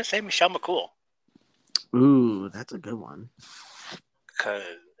 I'm gonna say Michelle McCool. Ooh, that's a good one. Because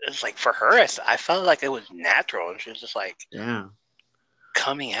it's like for her, I felt like it was natural, and she was just like,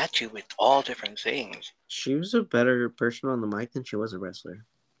 coming at you with all different things. She was a better person on the mic than she was a wrestler.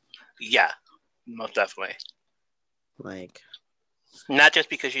 Yeah, most definitely. Like, not just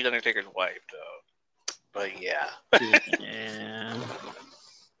because she's Undertaker's wife, though, but yeah.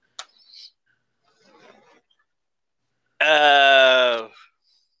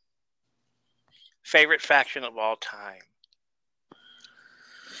 Favorite faction of all time?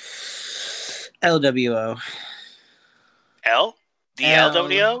 LWO. The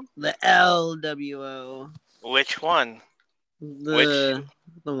LWO? The LWO. Which one? The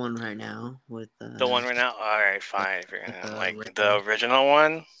one right now with the one right now. All right, fine. If you're gonna like the original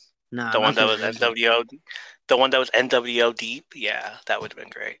one, no, the one that was NWO, the one that was NWO Deep. Yeah, that would have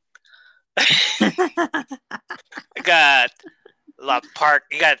been great. You got La Park.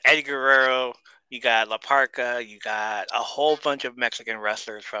 You got Eddie Guerrero. You got La Parca. You got a whole bunch of Mexican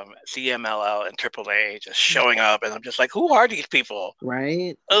wrestlers from CMLL and AAA just showing up, and I'm just like, who are these people?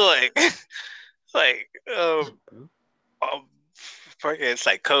 Right? Fucking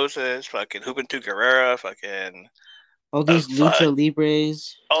Psychosis, fucking Juventud Guerrera, fucking all these Lucha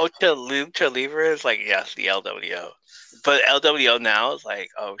Libres. Lucha Libres, like, yes, the LWO. But LWO now is like,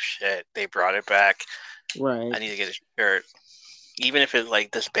 oh shit, they brought it back. Right. I need to get a shirt. Even if it's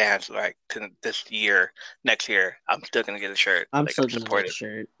like this band's like this year, next year, I'm still gonna get a shirt. I'm still gonna get a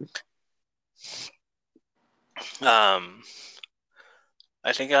shirt.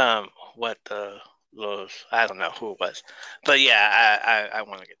 I think what the Los, I don't know who it was, but yeah, I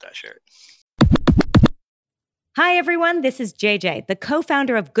want to get that shirt. Hi everyone, this is JJ, the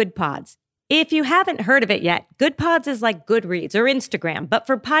co-founder of Good Pods. If you haven't heard of it yet, Good Pods is like Goodreads or Instagram, but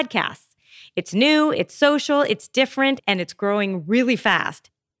for podcasts. It's new, it's social, it's different, and it's growing really fast.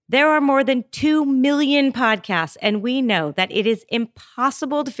 There are more than 2 million podcasts, and we know that it is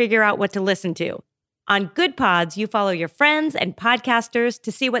impossible to figure out what to listen to. On Good Pods, you follow your friends and podcasters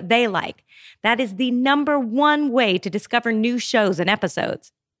to see what they like. That is the #1 way to discover new shows and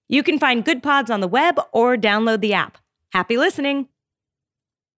episodes. You can find Good Pods on the web or download the app. Happy listening!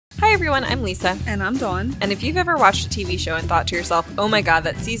 Hi everyone, I'm Lisa. And I'm Dawn. And if you've ever watched a TV show and thought to yourself, oh my god,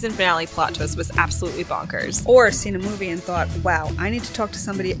 that season finale plot twist was absolutely bonkers. Or seen a movie and thought, wow, I need to talk to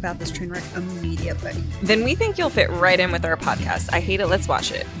somebody about this train wreck immediately. Then we think you'll fit right in with our podcast, I Hate It, Let's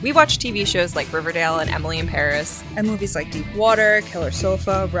Watch It. We watch TV shows like Riverdale and Emily in Paris. And movies like Deep Water, Killer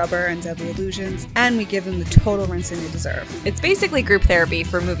Sofa, Rubber, and Deadly Illusions. And we give them the total rinsing they deserve. It's basically group therapy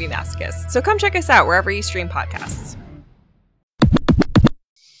for movie masochists. So come check us out wherever you stream podcasts.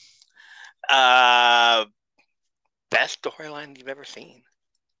 Best storyline you've ever seen?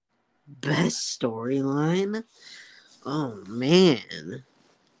 Best storyline? Oh, man.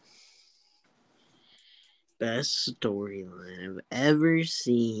 Best storyline I've ever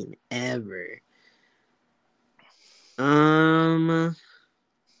seen, ever.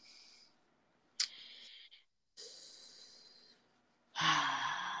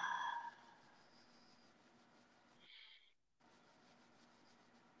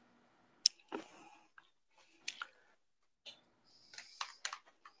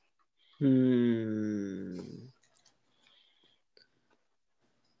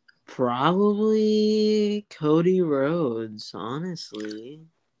 Probably Cody Rhodes, honestly.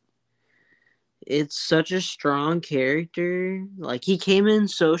 It's such a strong character. Like, he came in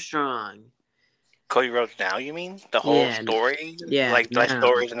so strong. Cody Rhodes now, you mean? The whole story? Yeah. Like, the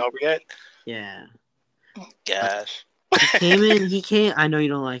story isn't over yet? Yeah. Yes. I know you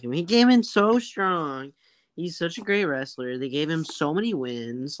don't like him. He came in so strong. He's such a great wrestler. They gave him so many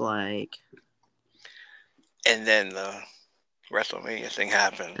wins, like. And then the WrestleMania thing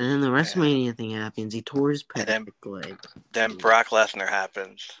happened. And then the WrestleMania thing happens. He tore his pec. Then Brock Lesnar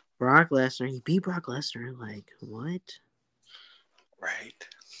happens. Brock Lesnar. He beat Brock Lesnar. Like, what? Right.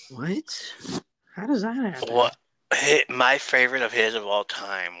 What? How does that happen? What? My favorite of his of all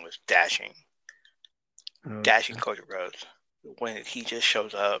time was Dashing. Dashing Cody Rhodes. When he just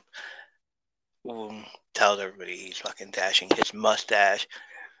shows up, tells everybody he's fucking dashing. His mustache.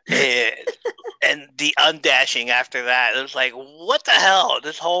 And the undashing after that. It was like, what the hell?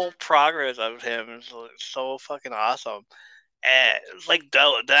 This whole progress of him is so fucking awesome. And it's like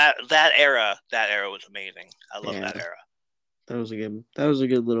that era was amazing. I love that era. That was a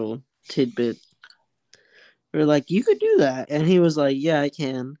good little tidbit. We're like, you could do that. And he was like, yeah, I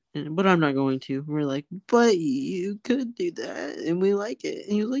can. But I'm not going to. We're like, but you could do that. And we like it.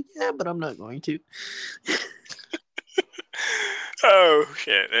 And he was like, yeah, but I'm not going to. Oh,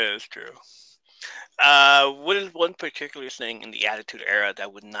 shit. It is true. What is one particular thing in the Attitude Era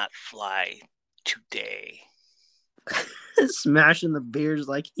that would not fly today? Smashing the beers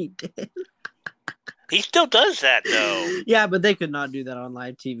like he did. He still does that, though. Yeah, but they could not do that on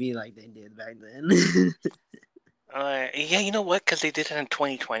live TV like they did back then. Yeah, you know what? Because they did it in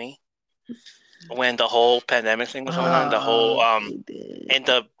 2020 when the whole pandemic thing was going on. The whole in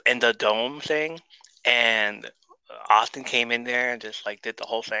the dome thing, and Austin came in there and just like did the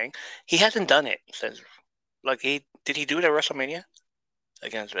whole thing. He hasn't done it since. Like did he do it at WrestleMania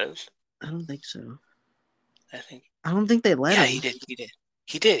against Riz? I don't think so. I don't think they let him. Yeah,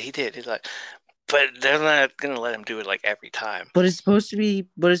 he did. He's like, but they're not gonna let him do it like every time. But it's supposed to be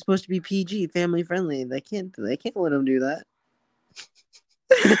PG, family friendly. They can't let him do that.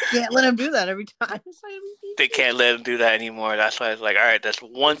 They can't let him do that every time. They can't let him do that anymore. That's why it's like, all right, that's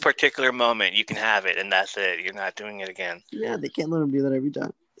one particular moment. You can have it, and that's it. You're not doing it again. Yeah, they can't let him do that every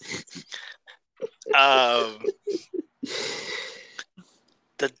time.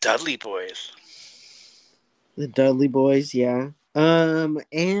 The Dudley Boys. The Dudley Boys, yeah.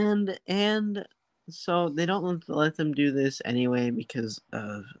 And so they don't let them do this anyway because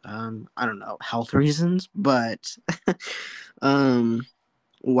of I don't know, health reasons, but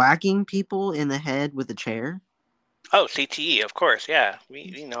whacking people in the head with a chair. Oh, CTE, of course, yeah.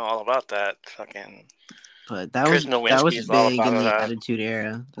 We know all about that fucking. But that was big in the Attitude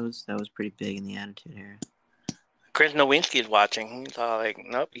Era. That was pretty big in the Attitude Era. Chris Nowinski is watching. He's all like,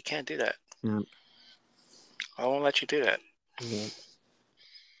 "Nope, you can't do that. Yep. I won't let you do that." Yep.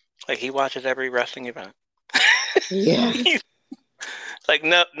 Like he watches every wrestling event. Yeah. Like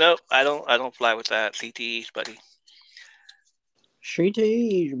nope, I don't fly with that. CTEs, buddy.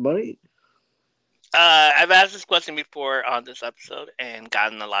 CTEs, buddy. I've asked this question before on this episode and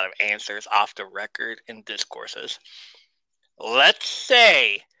gotten a lot of answers off the record in discourses. Let's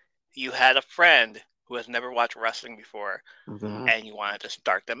say you had a friend who has never watched wrestling before, and you wanted to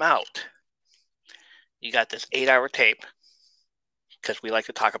start them out. You got this 8-hour tape, because we like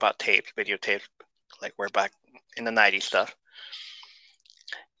to talk about tapes, videotapes, like we're back in the 90s stuff.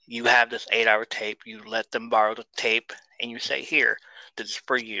 You have this 8-hour tape, you let them borrow the tape, and you say, here, this is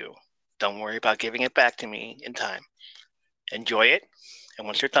for you. Don't worry about giving it back to me in time. Enjoy it, and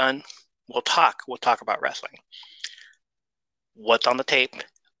once you're done, we'll talk. We'll talk about wrestling. What's on the tape?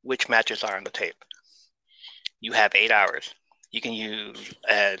 Which matches are on the tape? You have 8 hours. You can use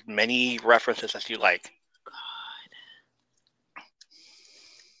as many references as you like.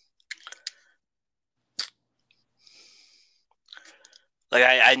 Like,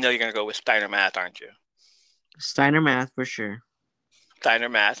 I know you're going to go with Steiner Math, aren't you? Steiner Math, for sure. Steiner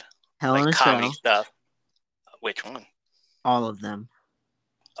Math. Hell in a comedy Cell. Stuff. Which one? All of them.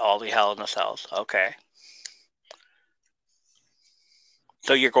 All the Hell in a Cells. Okay.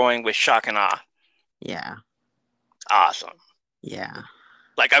 So you're going with Shock and Awe. Yeah. Awesome. Yeah.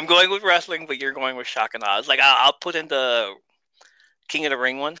 Like, I'm going with wrestling, but you're going with Shock and Awe. It's like, I'll put in the King of the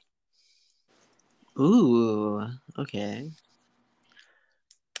Ring one. Ooh. Okay.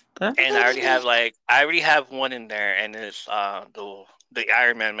 And I already have one in there, and it's the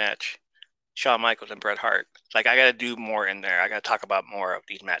Iron Man match, Shawn Michaels and Bret Hart. Like, I gotta do more in there. I gotta talk about more of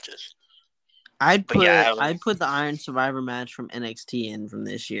these matches. I'd put the Iron Survivor match from NXT in from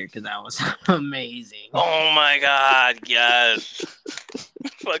this year because that was amazing. Oh my god, yes.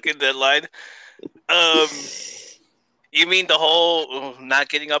 Fucking Deadline. You mean the whole not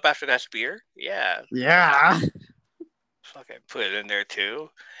getting up after that spear? Yeah. Yeah. Fucking put it in there too.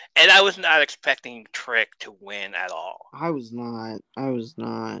 And I was not expecting Trick to win at all. I was not.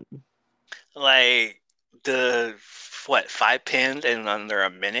 Like, the 5 pins in under a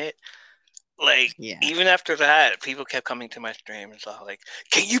minute. Like, Yeah. even after that, people kept coming to my stream and stuff like,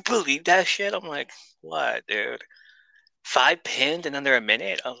 "Can you believe that shit?" I'm like, "What, dude? 5 pins in under a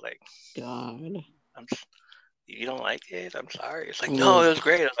minute?" I was like, God. You don't like it? I'm sorry. It's like, no, Well, it was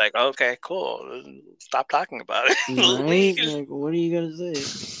great. I was like, okay, cool. Stop talking about it. right? Like, what are you gonna say?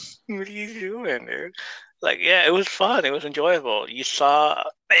 What are you doing, dude? Like, yeah, it was fun. It was enjoyable. You saw,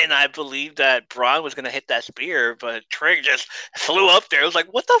 and I believed that Braun was gonna hit that spear, but Trig just flew up there. I was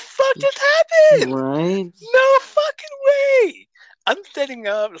like, what the fuck just happened? Right? No fucking way! I'm setting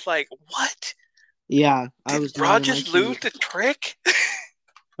up. It's like, what? Yeah, I was Braun not in my just lose seat. the trick?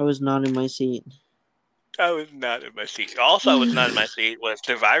 I was not in my seat. I was not in my seat. Also, I was not in my seat was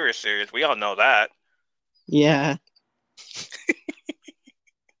Survivor Series. We all know that. Yeah.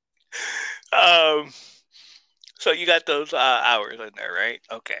 So you got those hours in there, right?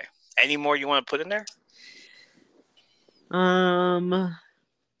 Okay. Any more you want to put in there?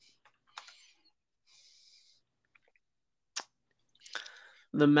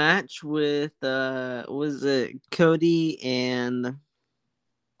 The match with was it Cody and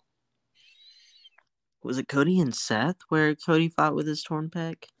Seth where Cody fought with his torn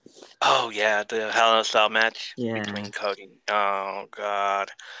pec? Oh yeah, the Hell in a Cell match Yeah. between Cody. Oh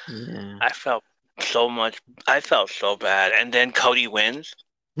god. Yeah. I felt so bad. And then Cody wins.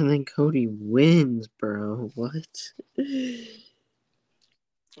 And then Cody wins, bro. What?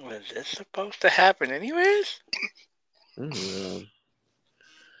 Was this supposed to happen anyways? I don't know.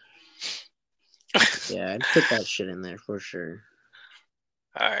 Yeah, I'd put that shit in there for sure.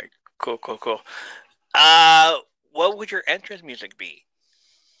 Alright, cool. What would your entrance music be?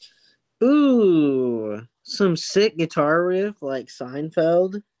 Ooh, some sick guitar riff like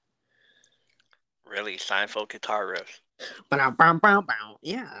Seinfeld. Really, Seinfeld guitar riff.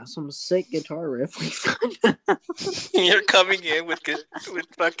 Yeah, some sick guitar riff. You're coming in with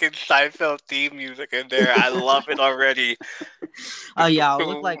fucking Seinfeld theme music in there. I love it already. Oh yeah, I'll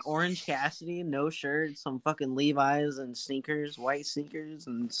look like Orange Cassidy, no shirt, some fucking Levi's and sneakers, white sneakers,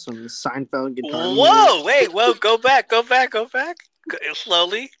 and some Seinfeld guitar Whoa, wait, go back.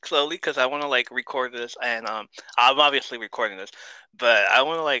 Slowly, because I want to like record this, and I'm obviously recording this, but I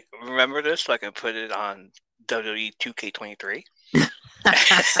want to like remember this so I can put it on WWE 2K23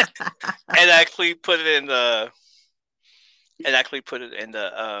 and actually put it in the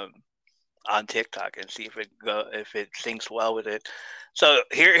on TikTok and see if it syncs well with it. So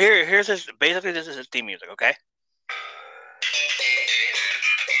here's this. Basically, this is his theme music. Okay.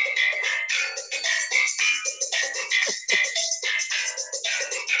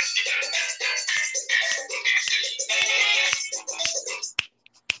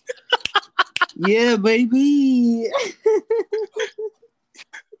 Yeah, baby.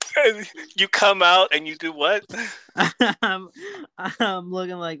 You come out and you do what? I'm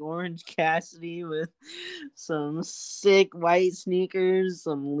looking like Orange Cassidy with some sick white sneakers,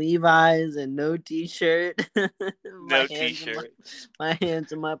 some Levi's, and no t-shirt. No t-shirt. My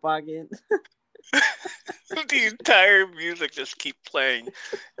hands in my pocket. The entire music just keep playing,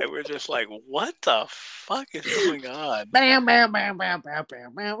 and we're just like, "What the fuck is going on?" Bam, bam, bam, bam, bam,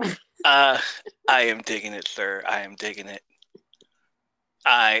 bam, bam. I am digging it, sir. I am digging it.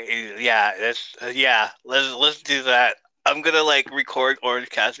 Let's do that. I'm gonna like record Orange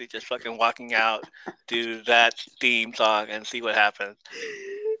Cassidy just fucking walking out, do that theme song, and see what happens.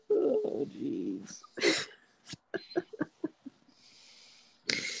 Oh jeez.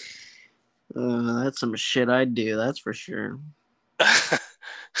 That's some shit I'd do, that's for sure.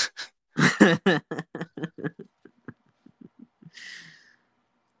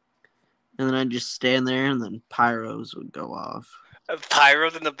 And then I'd just stand there and then pyros would go off.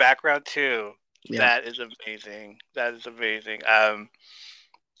 Pyros in the background too. Yep. That is amazing.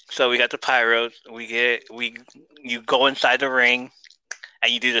 So we got the pyros. You go inside the ring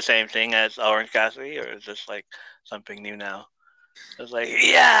and you do the same thing as Orange Cassidy, or is this like something new now? It's like,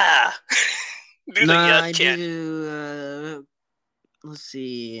 yeah. Do the yes chant. Do. Let's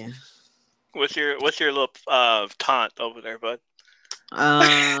see. What's your little taunt over there, bud?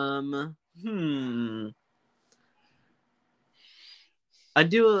 I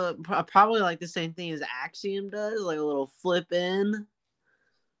do probably like the same thing as Axiom does, like a little flip in.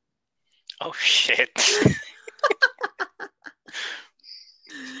 Oh shit.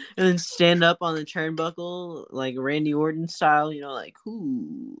 And then stand up on the turnbuckle like Randy Orton style, like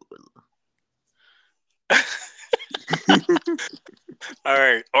ooh. All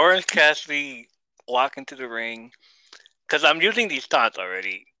right, Orange Cassidy walk into the ring, because I'm using these taunts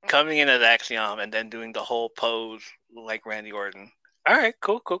already. Coming in as Axiom and then doing the whole pose like Randy Orton. All right,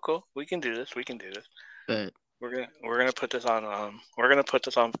 cool. We can do this. But we're gonna put this on. We're gonna put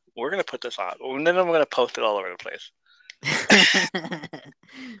this on. And then I'm gonna post it all over the place.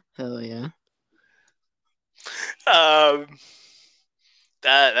 Hell yeah.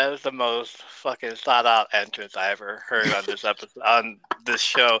 That was the most fucking thought out entrance I ever heard on this episode on this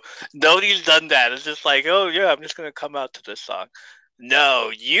show. Nobody's done that. It's just like, oh yeah, I'm just gonna come out to this song.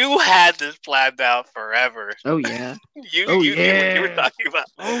 No, you had this planned out forever. Oh yeah. You knew what you were talking about.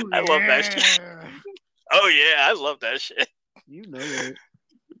 I love that shit. Oh yeah, I love that shit. You know it.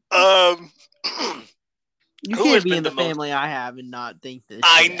 You who can't has be been in the the most- family I have and not think this.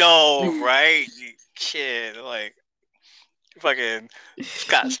 I shit. know, right? Shit, like fucking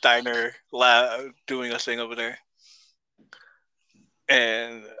Scott Steiner doing a thing over there.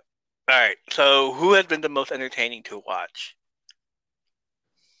 And all right, so who has been the most entertaining to watch?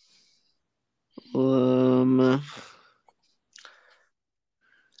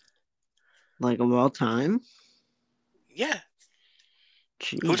 Like of all time? Yeah.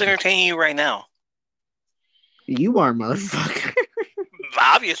 Jeez. Who's entertaining you right now? You are, motherfucker.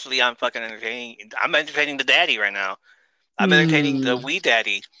 Obviously, I'm fucking entertaining. I'm entertaining the daddy right now. I'm entertaining the wee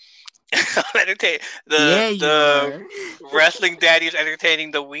daddy. I'm entertaining the wrestling daddy is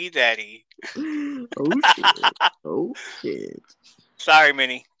entertaining the wee daddy. Oh shit! Oh shit! Sorry,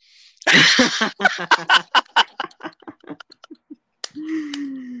 Minnie.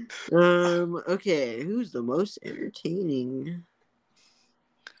 Okay, who's the most entertaining?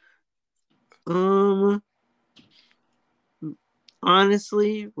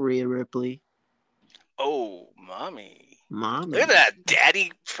 Honestly, Rhea Ripley. Oh, mommy. Mommy. Look at that,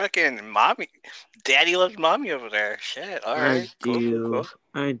 daddy, fucking mommy. Daddy loves mommy over there. Shit. All right. Cool.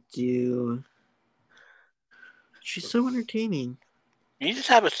 I do. She's so entertaining. You just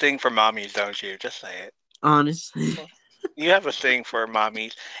have a thing for mommies, don't you? Just say it. Honestly. You have a thing for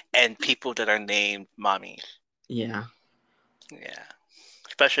mommies and people that are named mommies. Yeah. Yeah.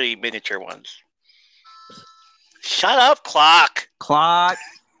 Especially miniature ones. Shut up, Clock. Clock.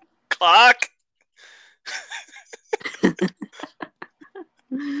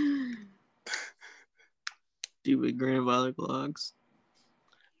 Stupid grandfather clocks.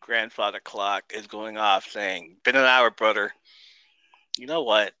 Grandfather Clock is going off saying, "Been an hour, brother." You know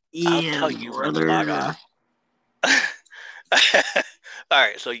what? I'll tell you when to log off. All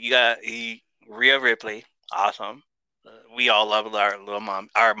right, so you got Rhea Ripley. Awesome. We all love our little mom,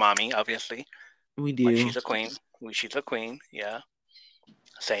 our mommy, obviously. We do. Like, she's a queen. She's a queen. Yeah.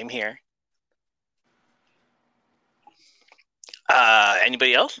 Same here.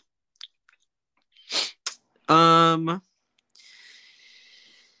 Anybody else?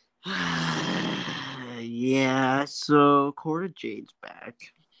 Yeah, so Cora Jade's back.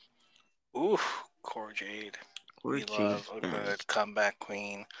 Ooh, Cora Jade. We love a good comeback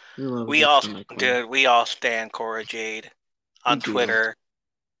queen. We all stand Cora Jade on Twitter.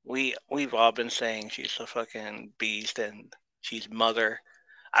 We've all been saying she's a fucking beast and she's mother.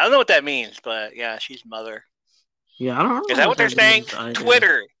 I don't know what that means, but yeah, she's mother. Yeah, I don't know. Is that what they're saying?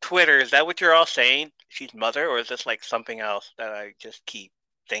 Twitter, is that what you're all saying? She's mother, or is this like something else that I just keep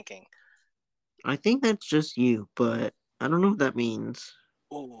thinking? I think that's just you, but I don't know what that means.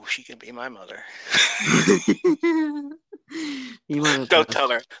 Ooh, she can be my mother. Don't tell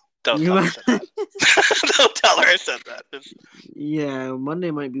her. Don't tell her I said that. Don't tell her I said that. Yeah,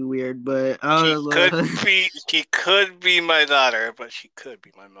 Monday might be weird, but she could be my daughter, but she could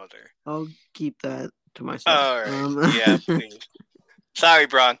be my mother. I'll keep that to myself. All right. Yeah, please. Sorry,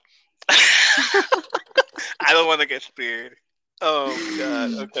 Braun. I don't want to get speared. Oh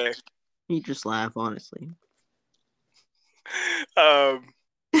God. Okay. You just laugh, honestly. All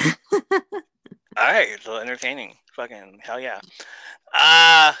right, so entertaining. Fucking hell yeah.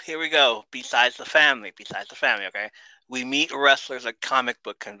 Here we go. Besides the family, okay? We meet wrestlers at comic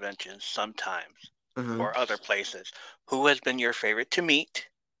book conventions sometimes or other places. Who has been your favorite to meet?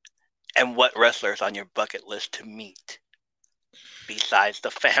 And what wrestlers on your bucket list to meet? Besides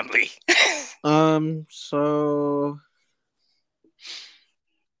the family. So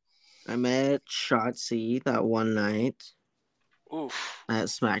I met Shotzi that one night. Oof. At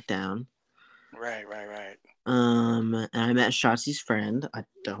SmackDown. Right. And I met Shotzi's friend. I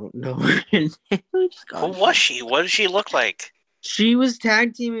don't know her name. Who was she? What did she look like? She was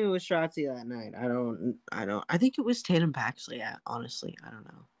tag teaming with Shotzi that night. I think it was Tatum Paxley. Honestly, I don't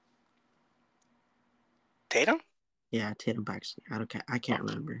know. Tatum? Yeah, Tatum Paxley. I can't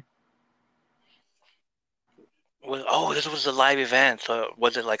remember. This was a live event. So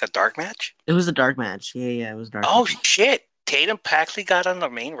was it like a dark match? It was a dark match. Yeah, it was a dark. Oh match. Shit! Tatum Paxley got on the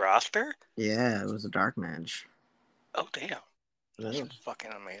main roster? Yeah, it was a dark match. Oh damn! That's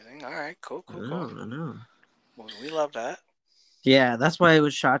fucking amazing. All right, cool. I know. We love that. Yeah, that's why it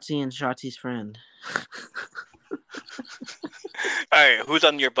was Shotzi and Shotzi's friend. All right, who's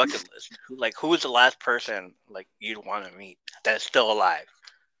on your bucket list? Who is the last person you'd want to meet that's still alive?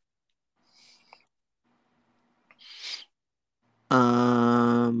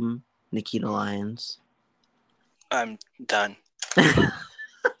 Nikita Lyons. I'm done.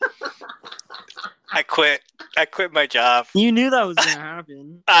 I quit my job. You knew that was gonna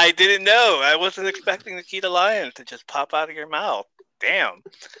happen. I didn't know. I wasn't expecting Nikita Lyons to just pop out of your mouth. Damn.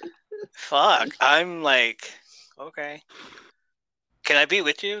 Fuck. I'm like, okay. Can I be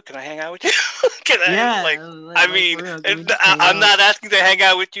with you? Can I hang out with you? I'm not asking to hang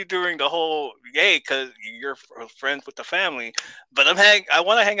out with you during the whole because you're friends with the family, but I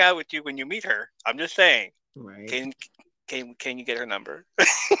want to hang out with you when you meet her. I'm just saying. Right. Can you get her number?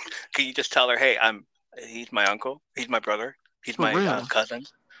 Can you just tell her, hey, he's my uncle, he's my brother, he's my cousin.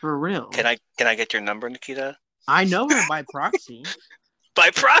 For real. Can I get your number, Nikita? I know her by proxy.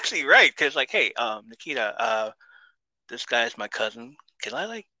 By proxy, right? Because hey, Nikita, this guy's my cousin. Can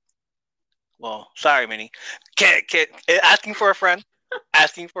I well, sorry, Minnie. Can asking for a friend?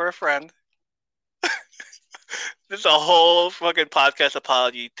 Asking for a friend. This is a whole fucking podcast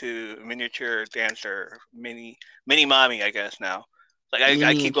apology to miniature dancer Minnie Mommy, I guess now.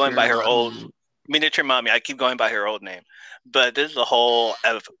 I keep going by her old miniature mommy. I keep going by her old name, but this is a whole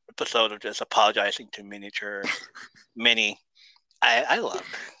episode of just apologizing to miniature Minnie. I love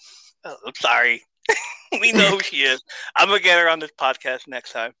her. I'm sorry. We know who she is. I'm gonna get her on this podcast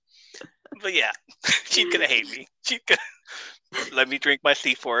next time. But yeah, she's gonna hate me. She's gonna let me drink my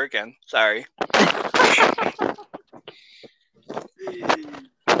C4 again. Sorry.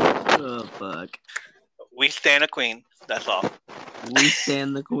 Oh fuck. We stand a queen. That's all. We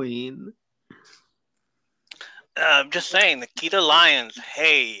stand the queen. I'm just saying, Nikita Lyons.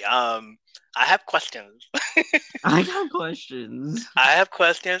 Hey, I have questions. I got questions. I have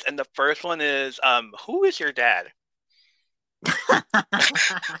questions, and the first one is, who is your dad? Because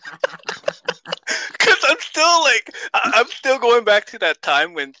I'm still going back to that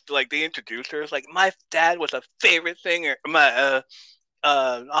time when they introduced her. It's my dad was a favorite singer. What?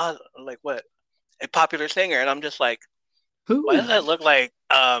 A popular singer, and I'm just who? Why does that look like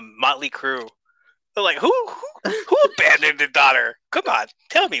Motley Crue? They're who abandoned their daughter? Come on,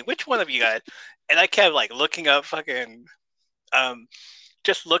 tell me which one of you guys. And I kept looking up fucking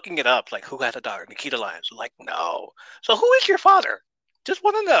just looking it up who has a daughter? Nikita Lyons. No. So who is your father? Just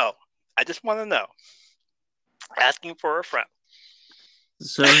want to know. I just want to know. Asking for a friend.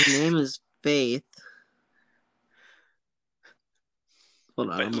 So her name is Faith.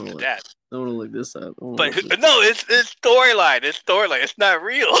 Hold on, I'm gonna look this up. But no, it's storyline. It's storyline. It's not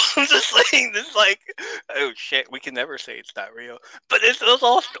real. I'm just saying this oh shit, we can never say it's not real. But it's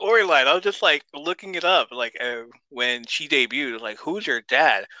all storyline. I was just looking it up, when she debuted, who's your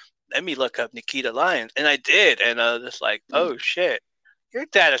dad? Let me look up Nikita Lyons, and I did, and I was just oh shit, your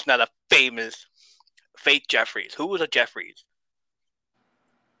dad is not a famous Faith Jeffries. Who was a Jeffries?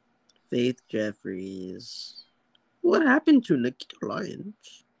 Faith Jeffries. What happened to Nikita Lyons?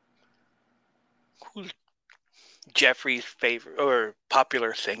 Who's Jeffrey's favorite or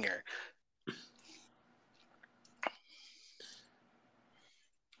popular singer?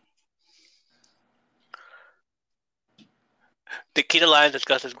 Nikita Lyons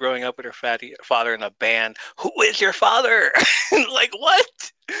discusses growing up with her father in a band. Who is your father?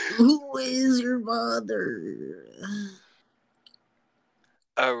 What? Who is your father?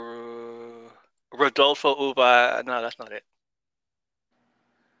 Rodolfo Uva. No, that's not it.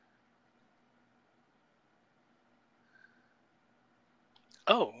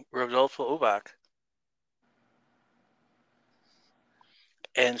 Oh, Rodolfo Ubach.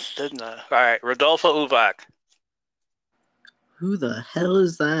 And Sidna. All right, Rodolfo Ubach. Who the hell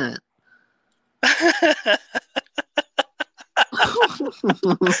is that?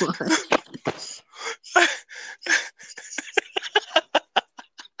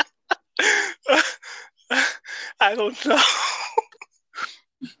 I don't know.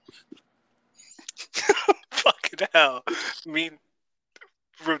 Fucking hell.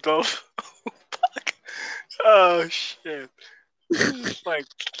 Rodolfo. Oh shit. It's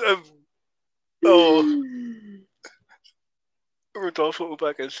Rodolfo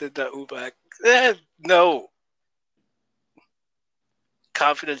Ubach and Sidna Ubach. No.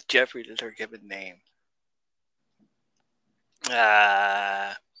 Confidence Jeffries is her given name.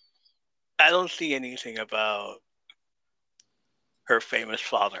 I don't see anything about her famous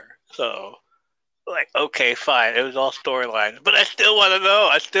father. So, okay, fine. It was all storyline. But I still want to know.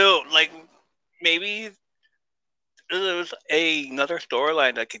 I still, maybe there was another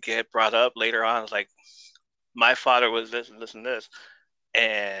storyline that could get brought up later on. my father was this and this and this.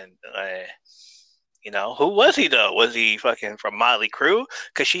 And, who was he though? Was he fucking from Motley Crue?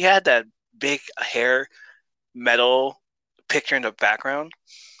 Because she had that big hair metal picture in the background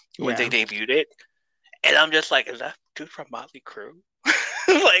when they debuted it. And I'm just like, is that dude from Motley Crue?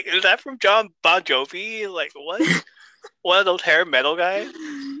 Like, is that from John Bon Jovi? Like, what? One of those hair metal guys?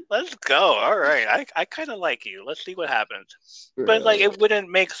 Let's go. All right. I kind of like you. Let's see what happens. But, like, it wouldn't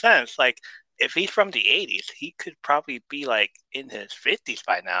make sense. Like, if he's from the 80s, he could probably be, like, in his 50s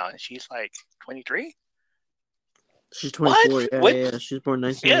by now. And she's, like, 23? She's 24. Yeah. She's born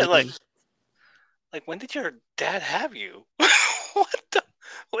 1990. Yeah, like, when did your dad have you? What?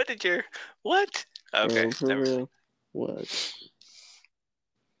 Okay. Oh, for real. What?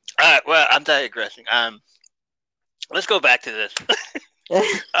 Alright, well, I'm digressing. Let's go back to this.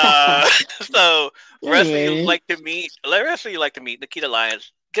 So, wrestling you'd like to meet Nikita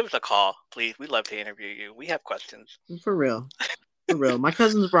Lyons. Give us a call, please. We'd love to interview you. We have questions. For real. My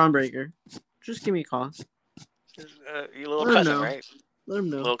cousin's Braun Breaker. Just give me a call. Your little cousin, right? Let him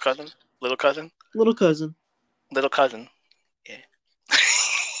know. Little cousin? Little cousin. Yeah.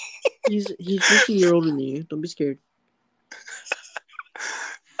 He's just a year older than you. Don't be scared.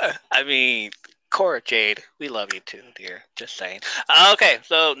 I mean, Cora Jade, we love you too, dear. Just saying. Okay,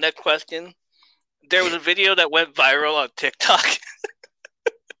 so next question. There was a video that went viral on TikTok.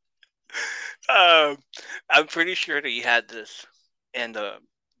 I'm pretty sure that you had this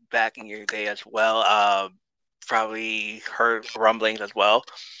back in your day as well. Probably heard rumblings as well.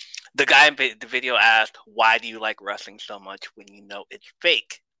 The guy in the video asked, "Why do you like wrestling so much when you know it's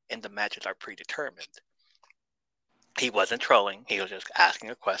fake and the matches are predetermined?" He wasn't trolling. He was just asking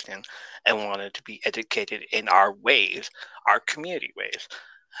a question and wanted to be educated in our ways, our community ways.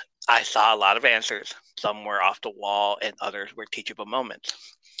 I saw a lot of answers. Some were off the wall and others were teachable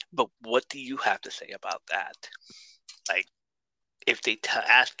moments. But what do you have to say about that? Like, if they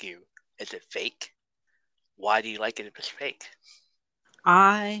ask you, is it fake? Why do you like it if it's fake?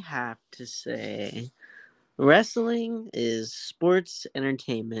 I have to say, wrestling is sports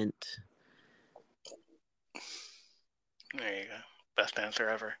entertainment. There you go. Best answer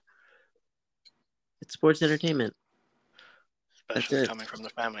ever. It's sports entertainment. Especially coming from the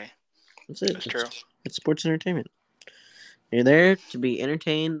family. That's it. It's true. It's sports entertainment. You're there to be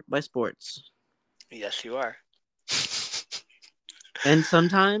entertained by sports. Yes, you are. And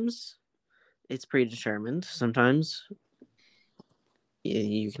sometimes it's predetermined. Sometimes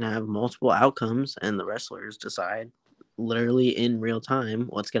you can have multiple outcomes and the wrestlers decide literally in real time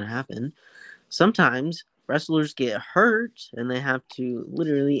what's going to happen. Sometimes wrestlers get hurt and they have to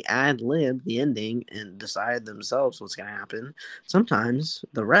literally ad-lib the ending and decide themselves what's going to happen. Sometimes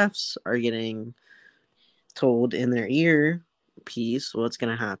the refs are getting told in their ear piece what's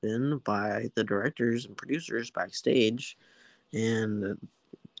going to happen by the directors and producers backstage, and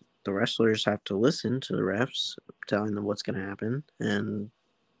the wrestlers have to listen to the refs telling them what's going to happen and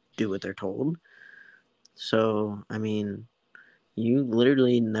do what they're told. So, I mean, you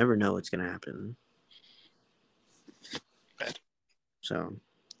literally never know what's going to happen. So,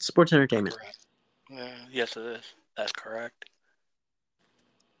 sports entertainment. Yes, it is. That's correct.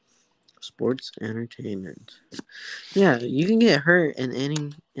 Sports entertainment. Yeah, you can get hurt at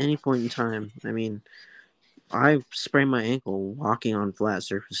any point in time. I mean, I sprained my ankle walking on flat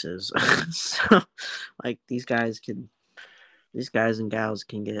surfaces. So, like, these guys and gals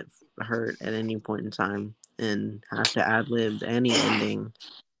can get hurt at any point in time and have to ad-lib any ending.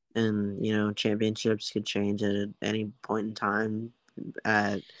 And, championships could change at any point in time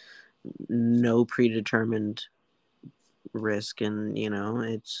at no predetermined risk. And,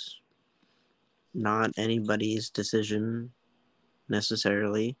 it's not anybody's decision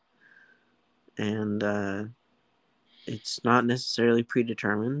necessarily. And it's not necessarily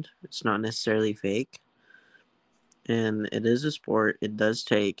predetermined. It's not necessarily fake. And it is a sport. It does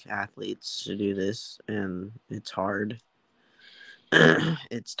take athletes to do this, and it's hard.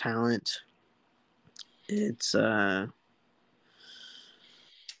 It's talent. It's I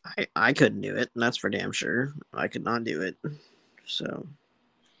couldn't do it, and that's for damn sure. I could not do it. So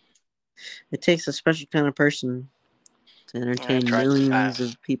it takes a special kind of person to entertain millions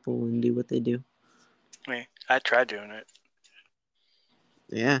of people and do what they do. I tried doing it.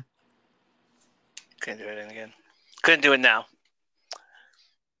 Yeah. Couldn't do it again. Couldn't do it now.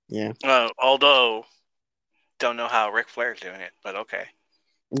 Yeah. Although, don't know how Ric Flair's doing it, but okay.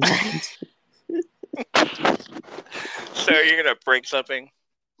 So you're gonna break something?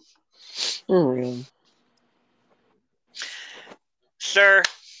 For real. Sir,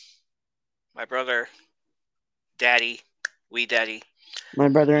 my brother, Daddy, wee daddy. My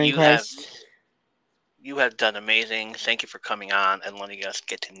brother in Christ. you have done amazing. Thank you for coming on and letting us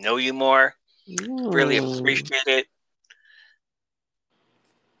get to know you more. Really appreciate it.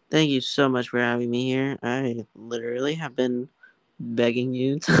 Thank you so much for having me here. I literally have been begging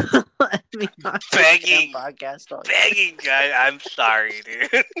you to let me on Begging. podcast. Begging, I'm sorry,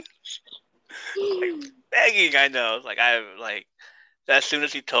 dude. Begging, I know. As soon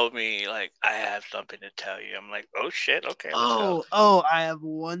as he told me, like, I have something to tell you, I'm like, oh shit, okay. I have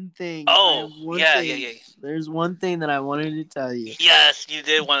one thing. Yeah. There's one thing that I wanted to tell you. Yes, you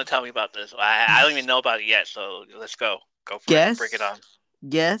did want to tell me about this. I don't even know about it yet, so let's go. Go for it. Break it on.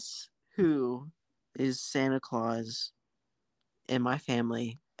 Guess who is Santa Claus in my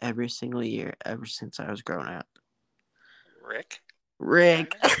family every single year ever since I was growing up? Rick. I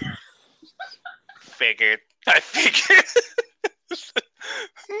figured.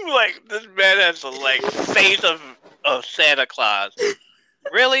 Like, this man has the face of Santa Claus.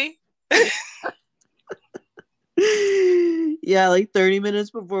 Really? Yeah, like 30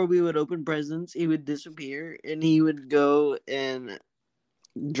 minutes before we would open presents, he would disappear and he would go and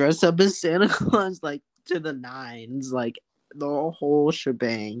dress up as Santa Claus, like, to the nines, like the whole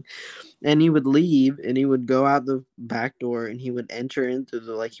shebang. And he would leave and he would go out the back door and he would enter into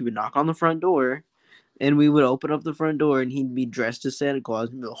he would knock on the front door. And we would open up the front door, and he'd be dressed as Santa Claus.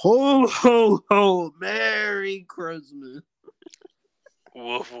 And be like, ho, ho, ho, Merry Christmas.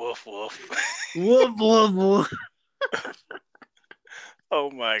 Woof, woof, woof. Woof, woof, woof. Oh,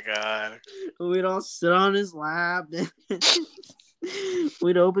 my God. We'd all sit on his lap.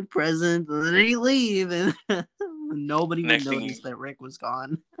 We'd open presents, and then he'd leave. And nobody would notice that Rick was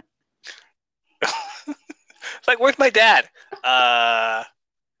gone. It's like, where's my dad?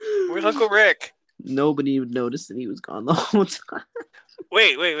 Where's Uncle Rick? Nobody would notice that he was gone the whole time.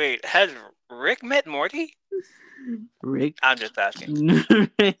 Wait. Has Rick met Morty? Rick? I'm just asking.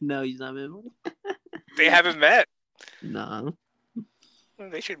 No, he's not met Morty. They haven't met? No.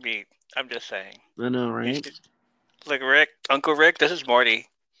 They should meet. I'm just saying. I know, right? Like, Rick, Uncle Rick, this is Morty.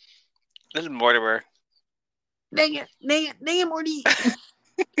 This is Mortimer. Dang it, Morty.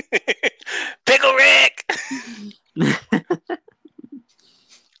 Pickle Rick!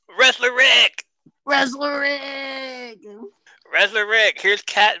 Wrestler Rick! Wrestler Rick! Here's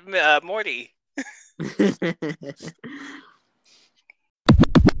Cat Morty.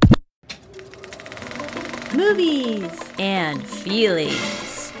 Movies and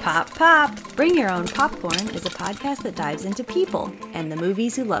feelings. Pop, pop. Bring Your Own Popcorn is a podcast that dives into people and the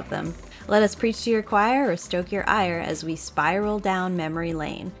movies who love them. Let us preach to your choir or stoke your ire as we spiral down memory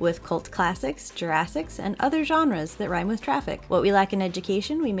lane with cult classics, Jurassics, and other genres that rhyme with traffic. What we lack in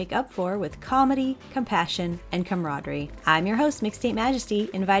education, we make up for with comedy, compassion, and camaraderie. I'm your host, Mixtape Majesty,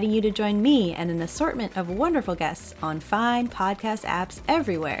 inviting you to join me and an assortment of wonderful guests on fine podcast apps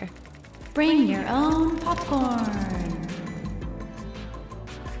everywhere. Bring your own popcorn.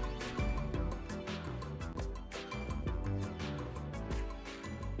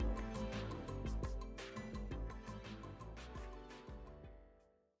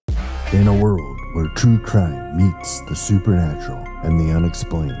 In a world where true crime meets the supernatural and the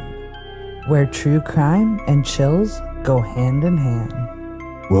unexplained. Where true crime and chills go hand in hand.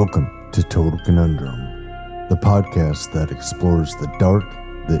 Welcome to Total Conundrum, the podcast that explores the dark,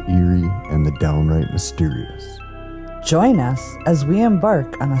 the eerie, and the downright mysterious. Join us as we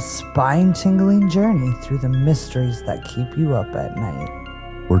embark on a spine-tingling journey through the mysteries that keep you up at night.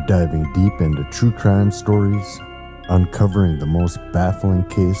 We're diving deep into true crime stories, uncovering the most baffling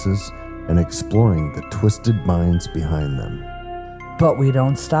cases, and exploring the twisted minds behind them. But we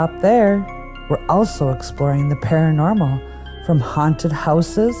don't stop there. We're also exploring the paranormal, from haunted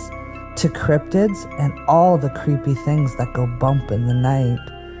houses to cryptids and all the creepy things that go bump in the night.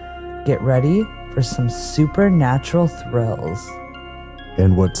 Get ready for some supernatural thrills.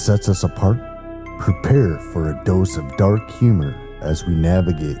 And what sets us apart? Prepare for a dose of dark humor as we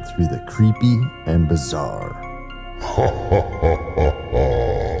navigate through the creepy and bizarre.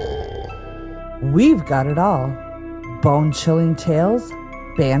 We've got it all. Bone-chilling tales,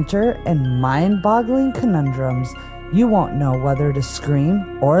 banter, and mind-boggling conundrums. You won't know whether to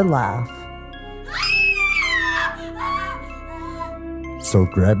scream or laugh. So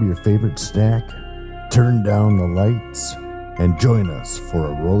grab your favorite snack, turn down the lights, and join us for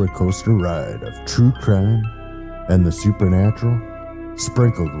a roller coaster ride of true crime and the supernatural,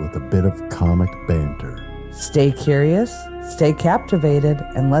 sprinkled with a bit of comic banter. Stay curious, stay captivated,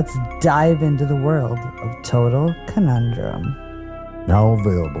 and let's dive into the world of Total Conundrum. Now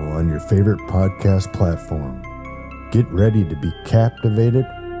available on your favorite podcast platform. Get ready to be captivated,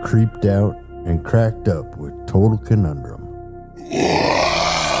 creeped out, and cracked up with Total Conundrum.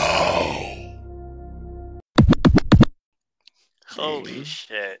 Holy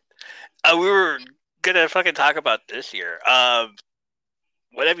shit. We were gonna fucking talk about this year.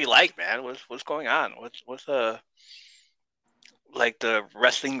 What have you liked, man? What's going on? What's the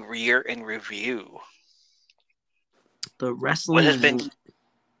wrestling year in review? The wrestling. What has been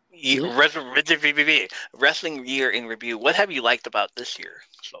wrestling year in review? What have you liked about this year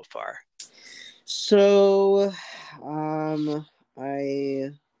so far? So,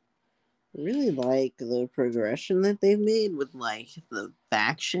 I really like the progression that they've made with like the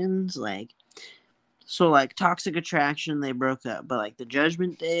factions, So, Toxic Attraction, they broke up. But, the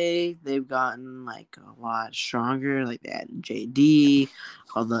Judgment Day, they've gotten, a lot stronger. They added JD,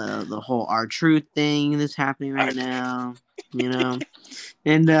 all the whole R-Truth thing that's happening right now,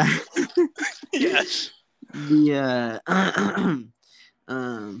 And, yes.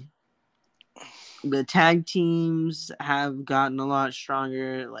 The tag teams have gotten a lot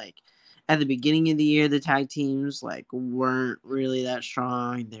stronger. At the beginning of the year, the tag teams, weren't really that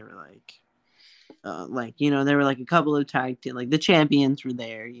strong. They were, there were a couple of tag team, the champions were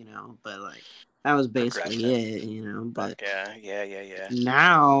there, but that was basically it, but yeah.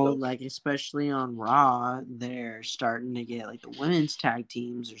 Now, especially on Raw, they're starting to get the women's tag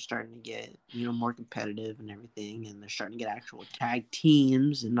teams are starting to get, more competitive and everything, and they're starting to get actual tag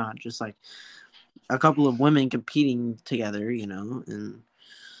teams and not just a couple of women competing together, and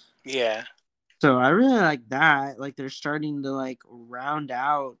yeah. So I really like that. They're starting to round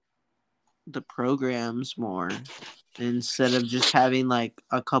out the programs more instead of just having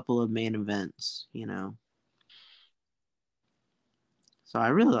a couple of main events, So I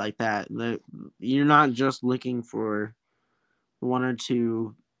really like that. You're not just looking for one or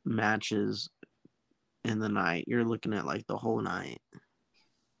two matches in the night. You're looking at the whole night.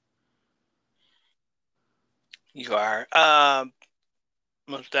 You are.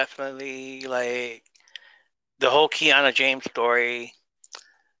 Most definitely the whole Kiana James story.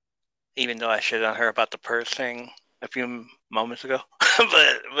 Even though I shit on her about the purse thing a few moments ago,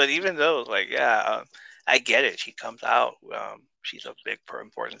 but even though I get it. She comes out. She's a big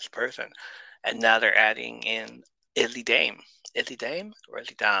importance person, and now they're adding in Izzy Dame. Izzy Dame or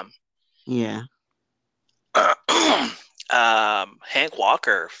Izzy Dom? Yeah. Hank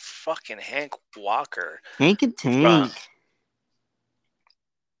Walker. Fucking Hank Walker. Hank and Tank.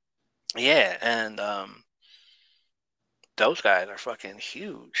 Yeah, and those guys are fucking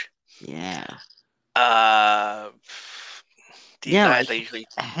huge. Yeah. These guys,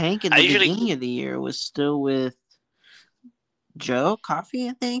 Hank at the beginning of the year was still with Joe Coffey,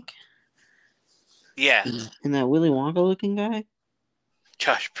 I think. Yeah. And that Willy Wonka looking guy.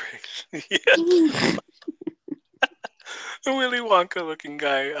 Josh Briggs. Yeah. The Willy Wonka looking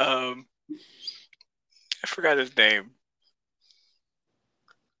guy. I forgot his name.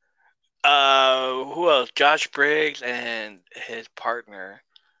 Who else? Josh Briggs and his partner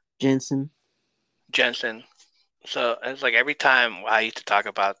Jensen. So it's every time I used to talk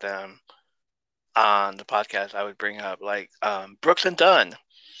about them on the podcast, I would bring up Brooks and Dunn.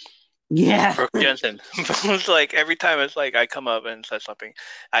 Yeah. Brooks Jensen. It's every time it's I come up and say something,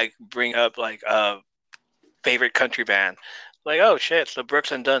 I bring up a favorite country band. Oh shit, so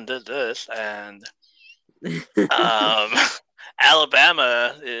Brooks and Dunn did this, and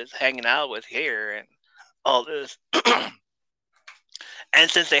Alabama is hanging out with here and all this. And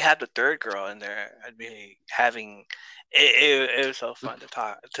since they had the third girl in there, I'd be having it was so fun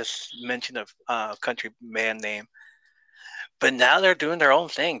to mention a country band name. But now they're doing their own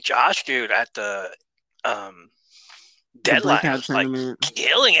thing. Josh, dude, at the deadline was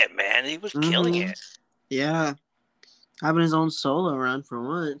killing it, man. He was killing it. Yeah, having his own solo run for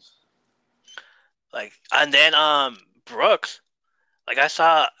once. And then Brooks. I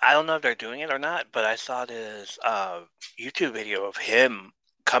don't know if they're doing it or not, but I saw this YouTube video of him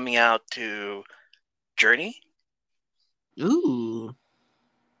coming out to Journey. Ooh.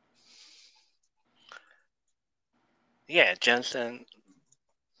 Yeah, Jensen.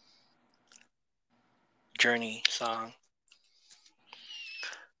 Journey song.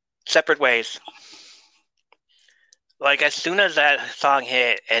 Separate Ways. As soon as that song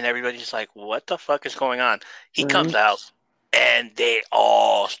hit and everybody's what the fuck is going on? He comes out. And they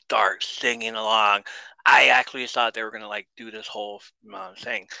all start singing along. I actually thought they were going to do this whole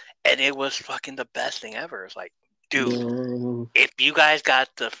thing. And it was fucking the best thing ever. It's dude, if you guys got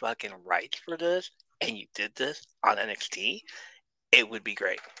the fucking rights for this and you did this on NXT, it would be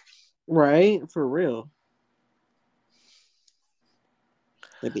great. Right? For real.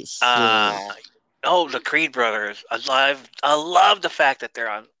 That'd be sick. The Creed brothers. I love the fact that they're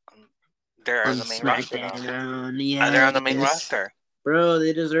on the main roster. Yeah, they're on the main roster. Bro,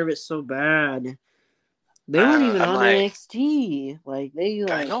 they deserve it so bad. They weren't even I'm on like, NXT. Like they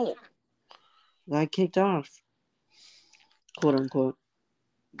I know got kicked off, quote unquote.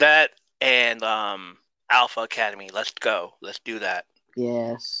 that and Alpha Academy. Let's go. Let's do that.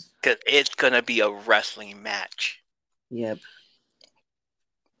 Yes. Because it's gonna be a wrestling match. Yep.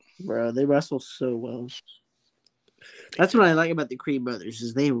 Bro, they wrestle so well. That's what I like about the Creed brothers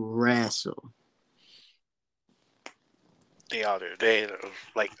is they wrestle. They are. They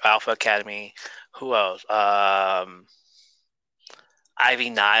like Alpha Academy. Who else? Ivy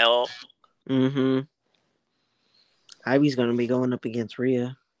Nile. Mm-hmm. Ivy's gonna be going up against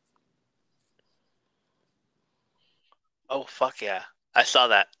Rhea. Oh fuck yeah! I saw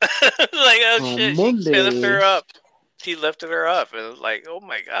that. Like oh On shit, Monday. she lifted her up. She lifted her up, and it was like, oh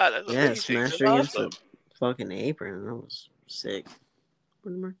my god, that's Yeah, amazing. smashed That's her against awesome. the fucking apron. That was sick.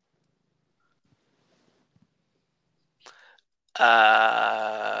 Remember?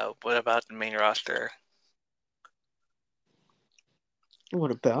 What about the main roster?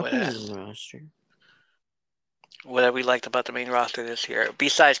 What about What, the main roster? What have we liked about the main roster this year?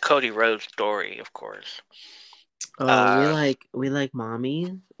 Besides Cody Rhodes' story, of course. Oh, we like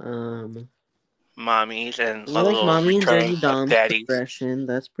mommy. Mommies and We a like little mommy and return Dirty of Dom's daddies. progression.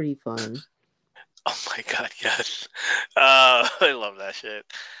 That's pretty fun. Oh my god, yes. I love that shit.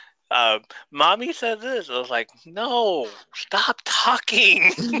 Mommy said this. I was like, no, stop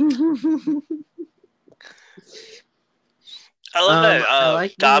talking. I love that. I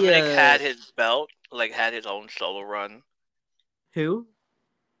like Dominic the had his belt, like had his own solo run. who?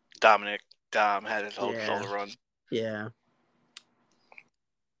 Dom had his own Yeah. solo run. Yeah.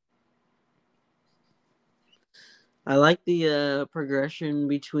 I like the progression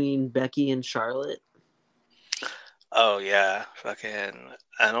between Becky and Charlotte. Oh yeah, fucking!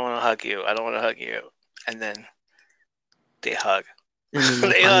 I don't want to hug you. I don't want to hug you. And then they hug. And then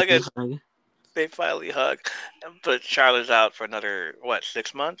They hug. hug. They finally hug. But Charlotte's out for another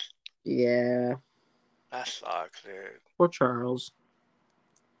 6 months? Yeah. That sucks, dude. Poor Charles.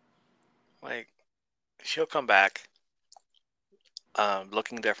 Like, she'll come back.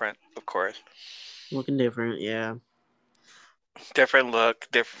 Looking different, of course. Looking different, yeah. Different look,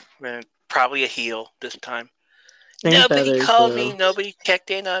 different. Probably a heel this time. Same Nobody feathers, called though. me. Nobody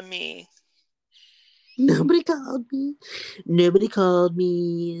checked in on me. Nobody called me. Nobody called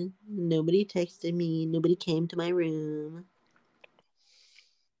me. Nobody texted me. Nobody came to my room.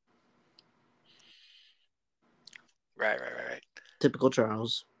 Right. Typical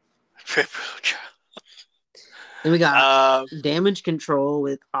Charles. Typical Charles. Then we got Damage Control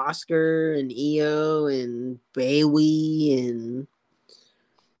with Oscar and Io and Bailey and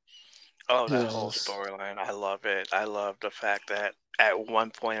Oh, that whole storyline. I love it. I love the fact that at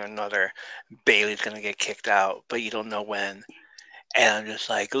one point or another, Bailey's going to get kicked out, but you don't know when. And I'm just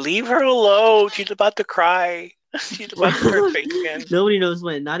like, leave her alone. She's about to cry. She's about to turn face again. Nobody knows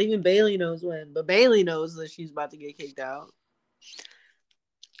when. Not even Bailey knows when. But Bailey knows that she's about to get kicked out.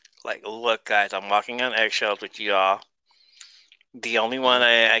 Like, look, guys, I'm walking on eggshells with y'all. The only one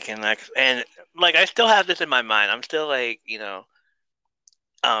I can, and like, I still have this in my mind. I'm still like,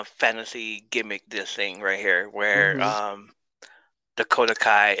 fantasy gimmick this thing right here, where Dakota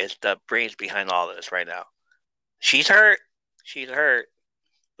Kai is the brains behind all this right now. She's hurt,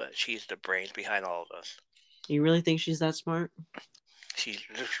 but she's the brains behind all of this. You really think she's that smart?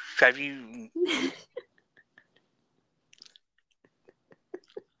 Have you?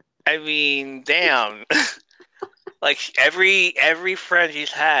 I mean, damn. Like every friend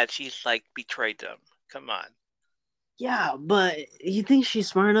she's had, she's like betrayed them. Come on. Yeah, but you think she's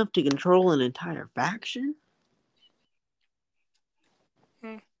smart enough to control an entire faction?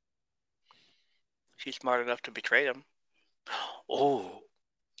 She's smart enough to betray them. Oh.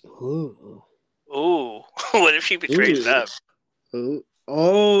 Ooh. Ooh. What if she betrays them? Ooh.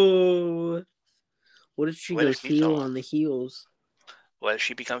 Oh. What if she goes heel on the heels? What if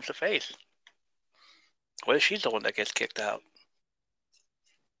she becomes the face? What if she's the one that gets kicked out?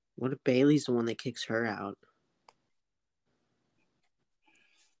 What if Bailey's the one that kicks her out?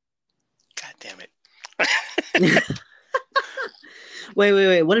 God damn it.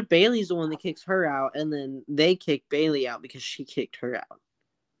 Wait. What if Bailey's the one that kicks her out and then they kick Bailey out because she kicked her out?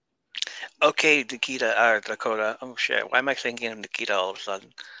 Okay, Dakota. Oh shit. Why am I thinking of Nikita all of a sudden?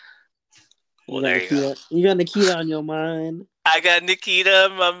 Well, there you go. You got Nikita on your mind. I got Nikita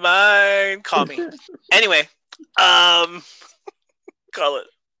in my mind. Call me. Anyway, call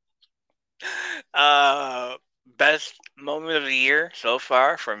it. Best moment of the year so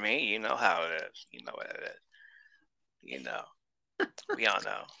far for me. You know how it is. You know what it is. You know. We all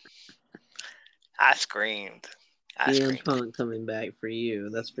know. I screamed. CM Punk coming back for you.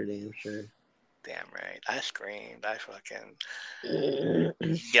 That's for damn sure. Damn right. I screamed. I fucking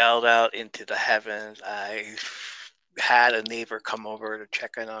yelled out into the heavens. I had a neighbor come over to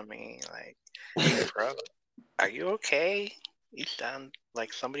check in on me. Like, hey, bro, are you okay? You sound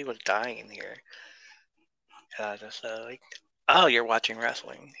like somebody was dying in here. And I just like, oh, you're watching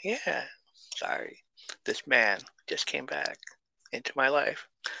wrestling. Yeah. Sorry. This man just came back into my life.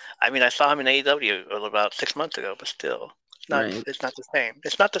 I mean, I saw him in AEW about 6 months ago, but still, Right. It's not the same.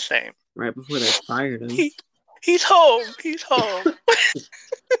 It's not the same. Right before they fired him. He's home. He's home.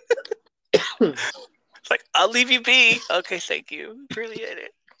 It's like, I'll leave you be. Okay, thank you. Appreciate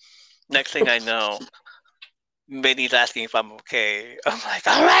it. Next thing I know, Minnie's asking if I'm okay. I'm like,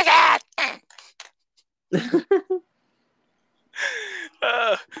 oh my god!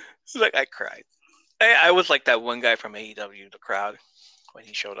 It's like I cried. I was like that one guy from AEW, the crowd, when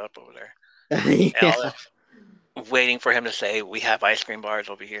he showed up over there. Yeah. Waiting for him to say, we have ice cream bars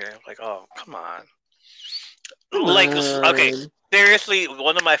over here. I'm like, oh, come on. Come Like, on. okay, seriously,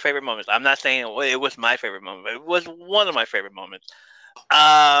 one of my favorite moments. I'm not saying it was my favorite moment, but it was one of my favorite moments.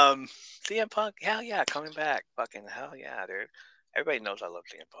 CM Punk, hell yeah, coming back. Fucking hell yeah, dude. Everybody knows I love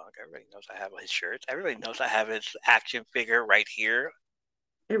CM Punk. Everybody knows I have his shirts. Everybody knows I have his action figure right here.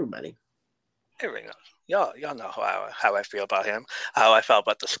 Everybody knows. Y'all know how I feel about him. How I felt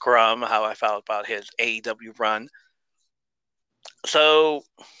about the scrum. How I felt about his AEW run. So,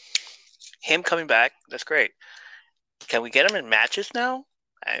 him coming back, that's great. Can we get him in matches now?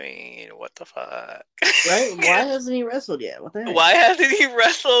 I mean, what the fuck? Right? Why hasn't he wrestled yet? What the heck? Why hasn't he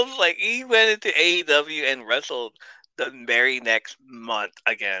wrestled? Like, he went into AEW and wrestled the very next month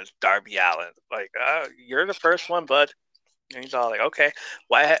against Darby Allin. Like, you're the first one, bud. And he's all like, okay,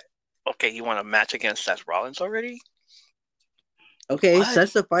 why? Okay, you want a match against Seth Rollins already? Okay, What?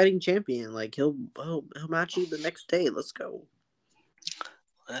 Seth's the fighting champion. Like he'll match you the next day. Let's go.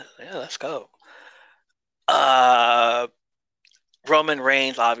 Yeah, let's go. Roman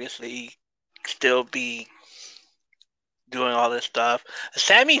Reigns obviously still be doing all this stuff.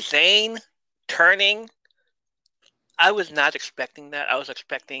 Sami Zayn turning. I was not expecting that. I was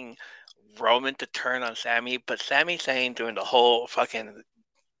expecting Roman to turn on Sami, but Sami Zayn doing the whole fucking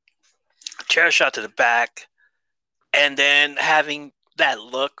chair shot to the back, and then having that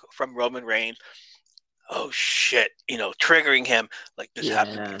look from Roman Reigns. Oh shit, triggering him like this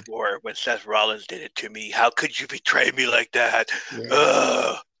happened before when Seth Rollins did it to me. How could you betray me like that? Yeah.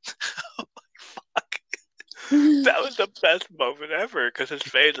 Oh my fuck. That was the best moment ever because his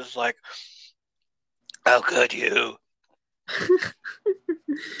face is like, how could you?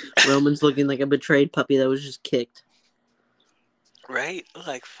 Roman's looking like a betrayed puppy that was just kicked. Right?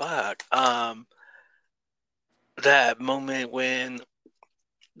 Like, fuck. That moment when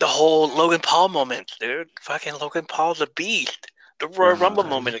the whole Logan Paul moment, dude. Fucking Logan Paul's a beast. The Royal Rumble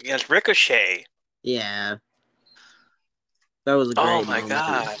moment against Ricochet. Yeah. That was a great Oh my moment.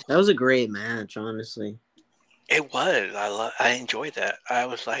 god. That was a great match, honestly. It was. I enjoyed that. I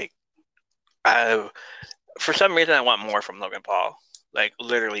was like, for some reason I want more from Logan Paul. Like,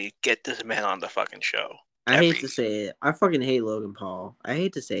 literally, get this man on the fucking show. I hate to say it. I fucking hate Logan Paul. I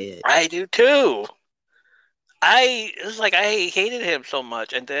hate to say it. I do too. It's like I hated him so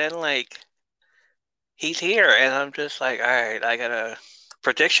much, and then like he's here, and I'm just like, all right, I got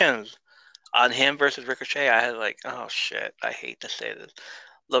predictions on him versus Ricochet. I had like, oh shit, I hate to say this,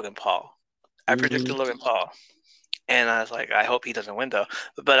 Logan Paul. I predicted Logan Paul, and I was like, I hope he doesn't win though,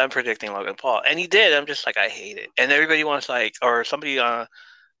 but I'm predicting Logan Paul, and he did. I'm just like, I hate it, and everybody wants like, or somebody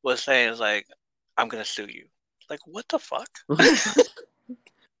was saying is like, I'm gonna sue you. Like, what the fuck?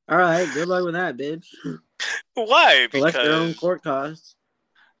 All right, good luck with that, bitch. Why? Collect their own court costs.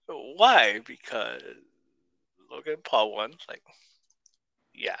 Why? Because Logan Paul won. It's like,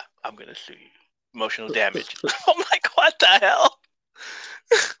 yeah, I'm gonna sue you. Emotional damage. I'm like, what the hell?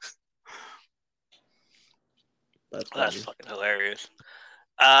 That's fucking hilarious.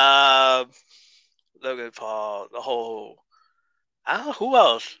 Logan Paul, the whole. I don't know who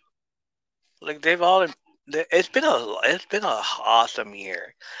else. Like they've all. It's been an awesome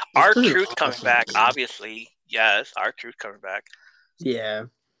year. R-Truth coming back, obviously. Yes, R-Truth coming back. Yeah,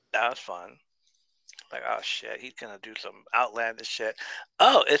 that was fun. Like, oh shit, he's gonna do some outlandish shit.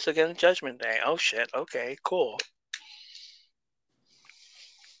 Oh, it's against Judgment Day. Oh shit. Okay, cool.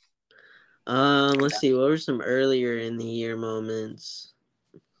 Let's see. What were some earlier in the year moments?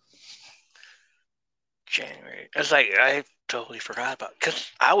 January. It's like I totally forgot about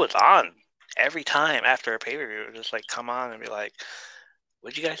because I was on every time after a pay-per-view. Just like come on and be like,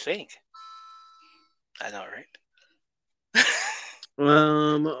 "What'd you guys think?" I know, right?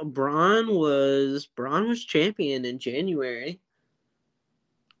 Braun was champion in January.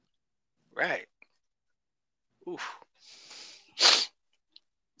 Right. Oof.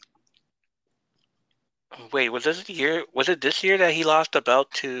 Wait, was this year? Was it this year that he lost the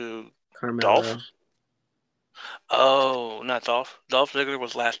belt to Carmelo. Dolph? Oh, not Dolph. Dolph Ziggler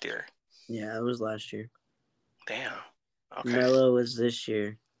was last year. Yeah, it was last year. Damn. Okay. Melo was this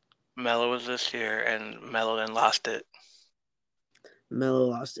year. Melo was this year, and Melo then lost it. Melo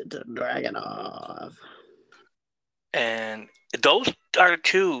lost it to Dragunov. And those are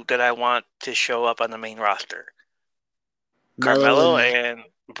two that I want to show up on the main roster. Carmelo and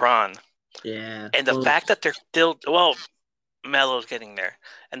Braun. Yeah. And the fact that they're still, well, Melo's getting there.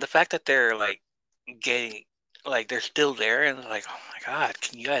 And the fact that they're like getting, like they're still there and like, oh my God,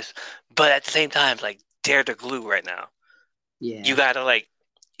 can you guys, but at the same time, like they're the glue right now. Yeah. You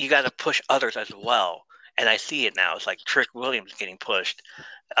gotta push others as well. And I see it now. It's like Trick Williams getting pushed.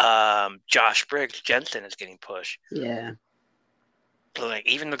 Josh Briggs, Jensen is getting pushed. Yeah. So like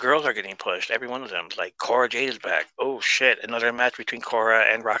even the girls are getting pushed. Every one of them. Like Cora Jade is back. Oh shit! Another match between Cora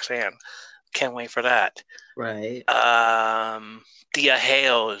and Roxanne. Can't wait for that. Right. Thea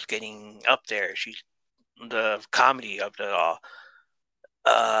Hale is getting up there. She's the comedy of it all.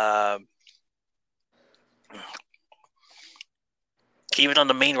 Even on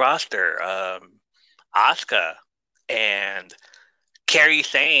the main roster, Asuka and Kairi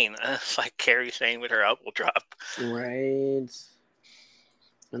Sane. It's like Kairi Sane with her elbow drop. Right.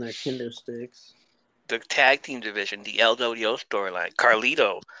 And their kendo sticks. The tag team division, the LWO storyline,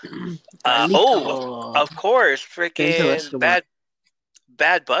 Carlito. Of course, freaking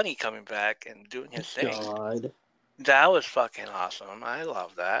Bad Bunny coming back and doing his thing. God. That was fucking awesome. I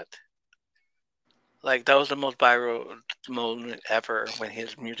love that. Like, that was the most viral moment ever when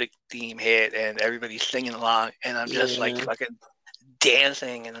his music theme hit and everybody's singing along. And I'm just like fucking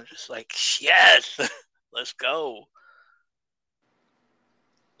dancing. And I'm just like, yes, let's go.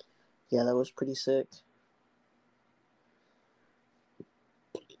 Yeah, that was pretty sick.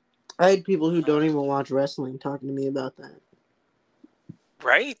 I had people who don't even watch wrestling talking to me about that.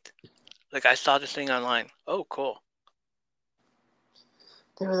 Right? Like, I saw this thing online. Oh, cool.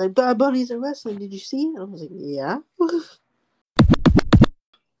 They were like, Bad Bunny's at wrestling. Did you see it? I was like, yeah.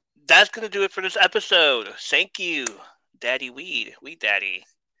 That's going to do it for this episode. Thank you, Daddy Weed Daddy.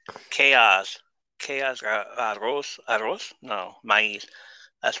 Chaos. Arroz? No, maíz.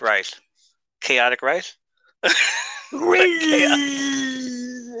 That's rice. Chaotic rice?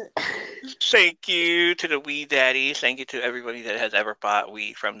 Thank you to the Weed Daddy. Thank you to everybody that has ever bought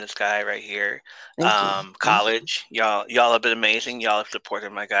weed from this guy right here. College. Y'all have been amazing. Y'all have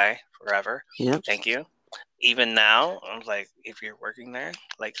supported my guy forever. Yep. Thank you. Even now, I was like, if you're working there,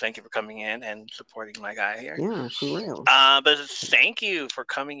 like, thank you for coming in and supporting my guy here. Yeah, for real. But thank you for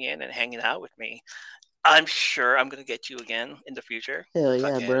coming in and hanging out with me. I'm sure I'm gonna get you again in the future. Hell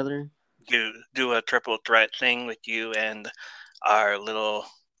yeah, brother. Do a triple threat thing with you and our little,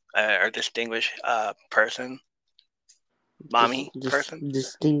 our distinguished person, mommy person,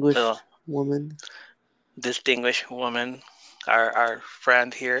 distinguished woman, distinguished woman, our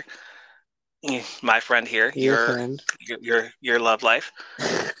friend here, my friend here, your friend, your love life,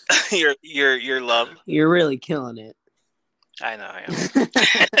 your love. You're really killing it. I know I am.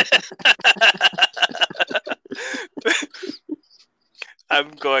 I'm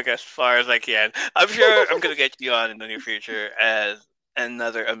going as far as I can. I'm sure I'm going to get you on in the near future as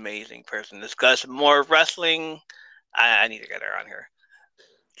another amazing person. Discuss more wrestling. I need to get her on here.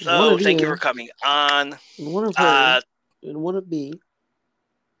 So thank you for coming on. One of her and one of me.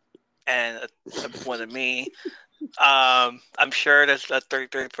 And one of me. I'm sure there's a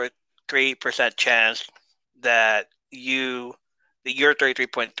 33.3% chance that your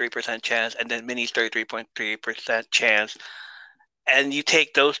 33.3% chance and then Minnie's 33.3% chance. And you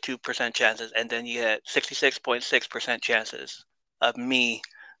take those 2% chances, and then you get 66.6% chances of me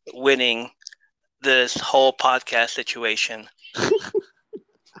winning this whole podcast situation.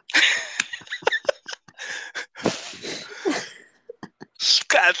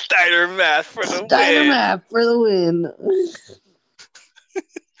 Scott Steiner math for the win. Math for the win.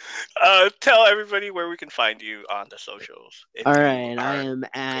 Tell everybody where we can find you on the socials. All right, I am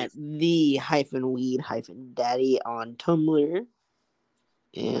at the _weed_daddy on Tumblr.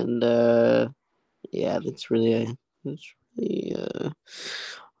 And yeah, that's really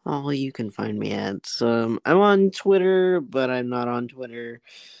all you can find me at. So I'm on Twitter, but I'm not on Twitter.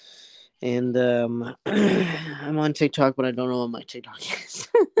 And I'm on TikTok, but I don't know what my TikTok is.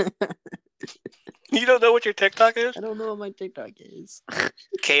 You don't know what your TikTok is? I don't know what my TikTok is.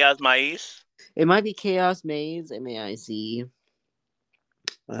 Chaos Maíz? It might be Chaos Maze, MAIC.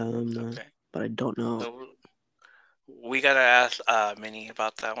 Okay. But I don't know. So we gotta ask Minnie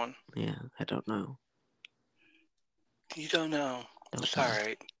about that one. Yeah, I don't know. You don't know. It's all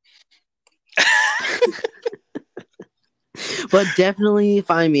right. But definitely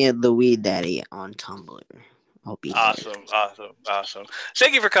find me at The Weed Daddy on Tumblr. I'll be awesome.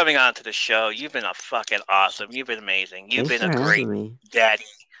 Thank you for coming on to the show. You've been fucking awesome. You've been amazing. You've Thanks been a for great having me. daddy.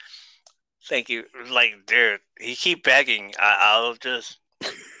 Thank you. Like, dude, he keep begging. I'll just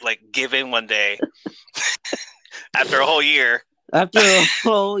give in one day. After a whole year. After a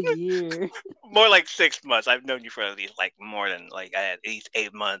whole year. More like 6 months. I've known you for at least more than at least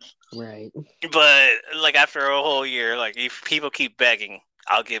 8 months. Right. But after a whole year, if people keep begging,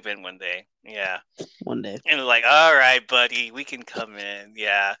 I'll give in one day. Yeah. One day. And all right, buddy, we can come in.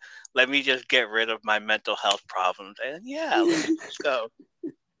 Yeah. Let me just get rid of my mental health problems. And yeah, let's go.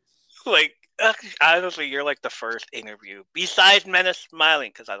 Honestly, you're the first interview besides Menace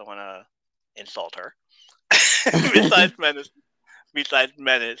Smiling, because I don't want to insult her. besides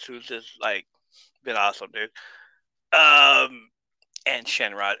Menace, who's just been awesome, dude. And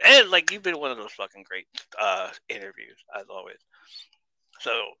Shenrod, and you've been one of those fucking great interviews as always.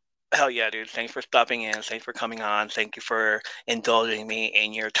 So hell yeah, dude! Thanks for stopping in. Thanks for coming on. Thank you for indulging me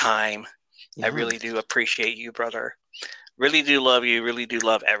in your time. Yeah. I really do appreciate you, brother. Really do love you. Really do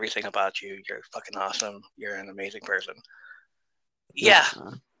love everything about you. You're fucking awesome. You're an amazing person. Yeah.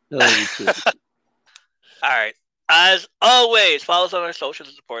 I love you too. All right. As always, follow us on our socials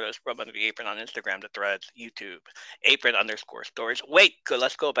and support us from Under the Apron on Instagram, the Threads, YouTube, apron_stories. Wait,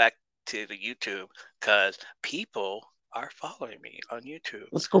 let's go back to the YouTube, because people are following me on YouTube.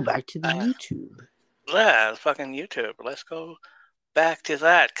 Let's go back to the YouTube. Yeah, fucking YouTube. Let's go back to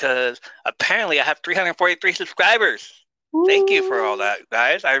that, because apparently I have 343 subscribers. Woo. Thank you for all that,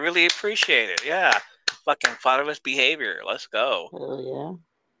 guys. I really appreciate it. Yeah. Fucking fatherless behavior. Let's go. Hell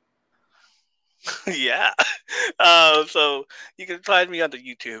yeah. Yeah. So you can find me on the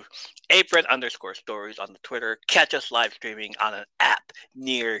YouTube, apron_stories on the Twitter. Catch us live streaming on an app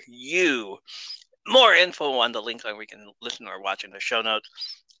near you. More info on the links where you can listen or watch in the show notes.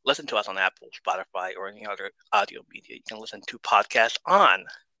 Listen to us on Apple, Spotify, or any other audio media you can listen to podcasts on.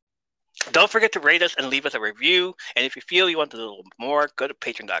 Don't forget to rate us and leave us a review. And if you feel you want a little more, go to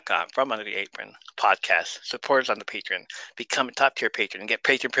patreon.com from Under the Apron podcast. Support us on the Patreon. Become a top tier patron and get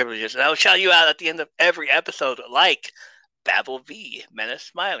patron privileges. And I'll shout you out at the end of every episode, like Babel V, Menace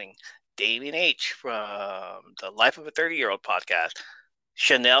Smiling, Damien H from the Life of a 30-Year-Old podcast,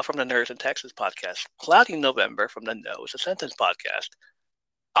 Chanel from the Nerds in Texas podcast, Cloudy November from the No is a Sentence podcast.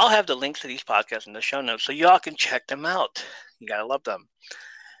 I'll have the links to these podcasts in the show notes so y'all can check them out. You gotta love them.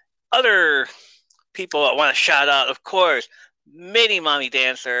 Other people I want to shout out, of course, Mini Mommy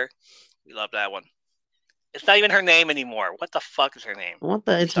Dancer. We love that one. It's not even her name anymore. What the fuck is her name?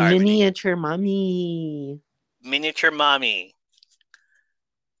 It's Miniature Mommy. Miniature Mommy.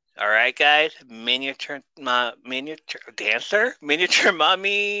 All right, guys. Miniature Dancer? Miniature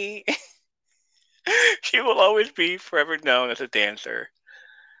Mommy. She will always be forever known as a dancer.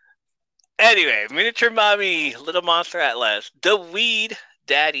 Anyway, Miniature Mommy, Little Monster Atlas, The Weed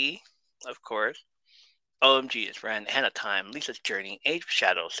Daddy, of course. OMG is Ren, Hannah Time, Lisa's Journey, Age of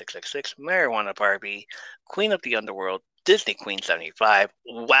Shadow 666, Marijuana Barbie, Queen of the Underworld, Disney Queen 75,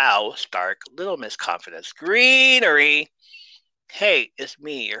 Wow Stark, Little Miss Confidence, Greenery. Hey, it's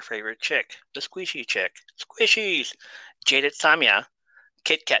me, your favorite chick, the Squishy Chick, Squishies, Jaded Samya,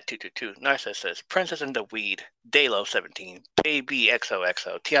 Kit Kat 222, Narcissus, Princess in the Weed, Daylo 17, Baby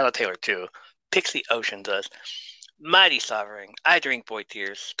XOXO, Tiana Taylor 2, Pixie Ocean Does, Mighty Sovereign, I Drink Boy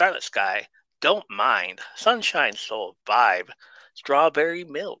Tears, Starlit Sky, Don't Mind, Sunshine Soul Vibe, Strawberry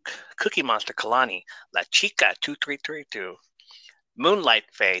Milk, Cookie Monster Kalani, La Chica 2332, Moonlight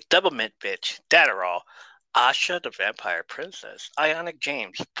Faye, Double Mint Bitch, Datarol, Asha the Vampire Princess, Ionic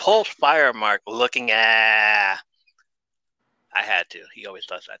James, Pulse Firemark looking at. I had to. He always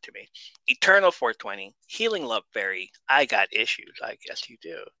does that to me. Eternal 420, Healing Love Berry, I Got Issues, I Guess You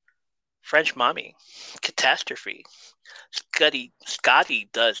Do. French Mommy, Catastrophe, Scotty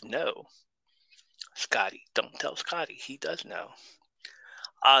Does Know. Scotty, don't tell Scotty, he does know.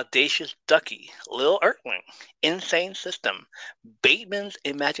 Audacious Ducky, Lil Ertling, Insane System, Bateman's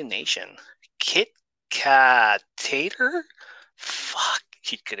Imagination, Kit Katator? Fuck,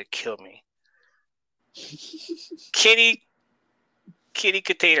 he's gonna kill me. Kitty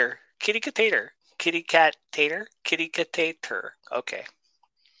Katator, Kitty Cat Tater. Okay.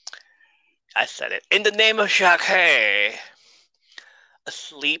 I said it. In the name of Jacques,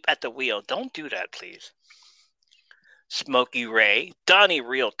 Asleep at the Wheel. Don't do that, please. Smokey Ray, Donnie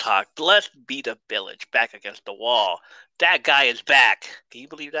Real Talk, Blessed Be the Village, Back Against the Wall. That guy is back. Can you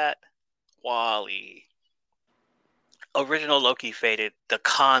believe that? Wally. Original Loki Faded, The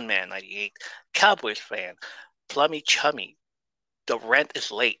Con Man 98, Cowboys Fan, Plummy Chummy. The rent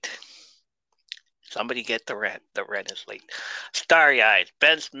is late. Somebody get the rent. The rent is late. Starry Eyes,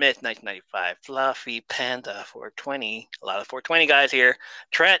 Ben Smith, 1995. Fluffy Panda, 420. A lot of 420 guys here.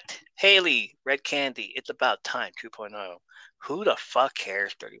 Trent, Haley, Red Candy, It's About Time, 2.0. Who the fuck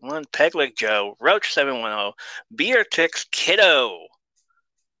cares, 31. Pegleg Joe, Roach, 710. Beatrix Kiddo,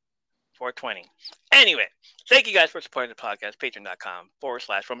 420. Anyway, thank you guys for supporting the podcast.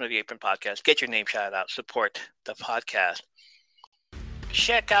 Patreon.com/From the Apron Podcast. Get your name shouted out. Support the podcast.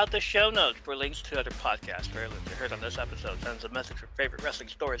 Check out the show notes for links to other podcasts. For you heard on this episode, send us a message for favorite wrestling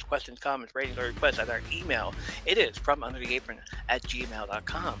stories, questions, comments, ratings, or requests at our email. It is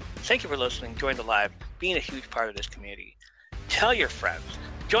FromUnderTheApron@gmail.com. Thank you for listening. Join the live, being a huge part of this community. Tell your friends.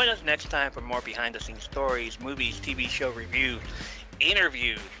 Join us next time for more behind-the-scenes stories, movies, TV show reviews,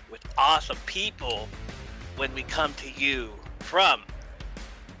 interviews with awesome people when we come to you from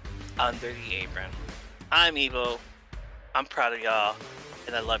Under the Apron. I'm Evo. I'm proud of y'all,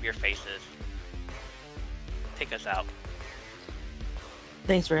 and I love your faces. Take us out.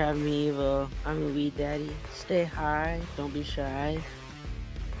 Thanks for having me, Evo. I'm your weed daddy. Stay high. Don't be shy.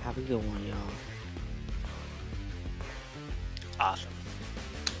 Have a good one, y'all. Awesome.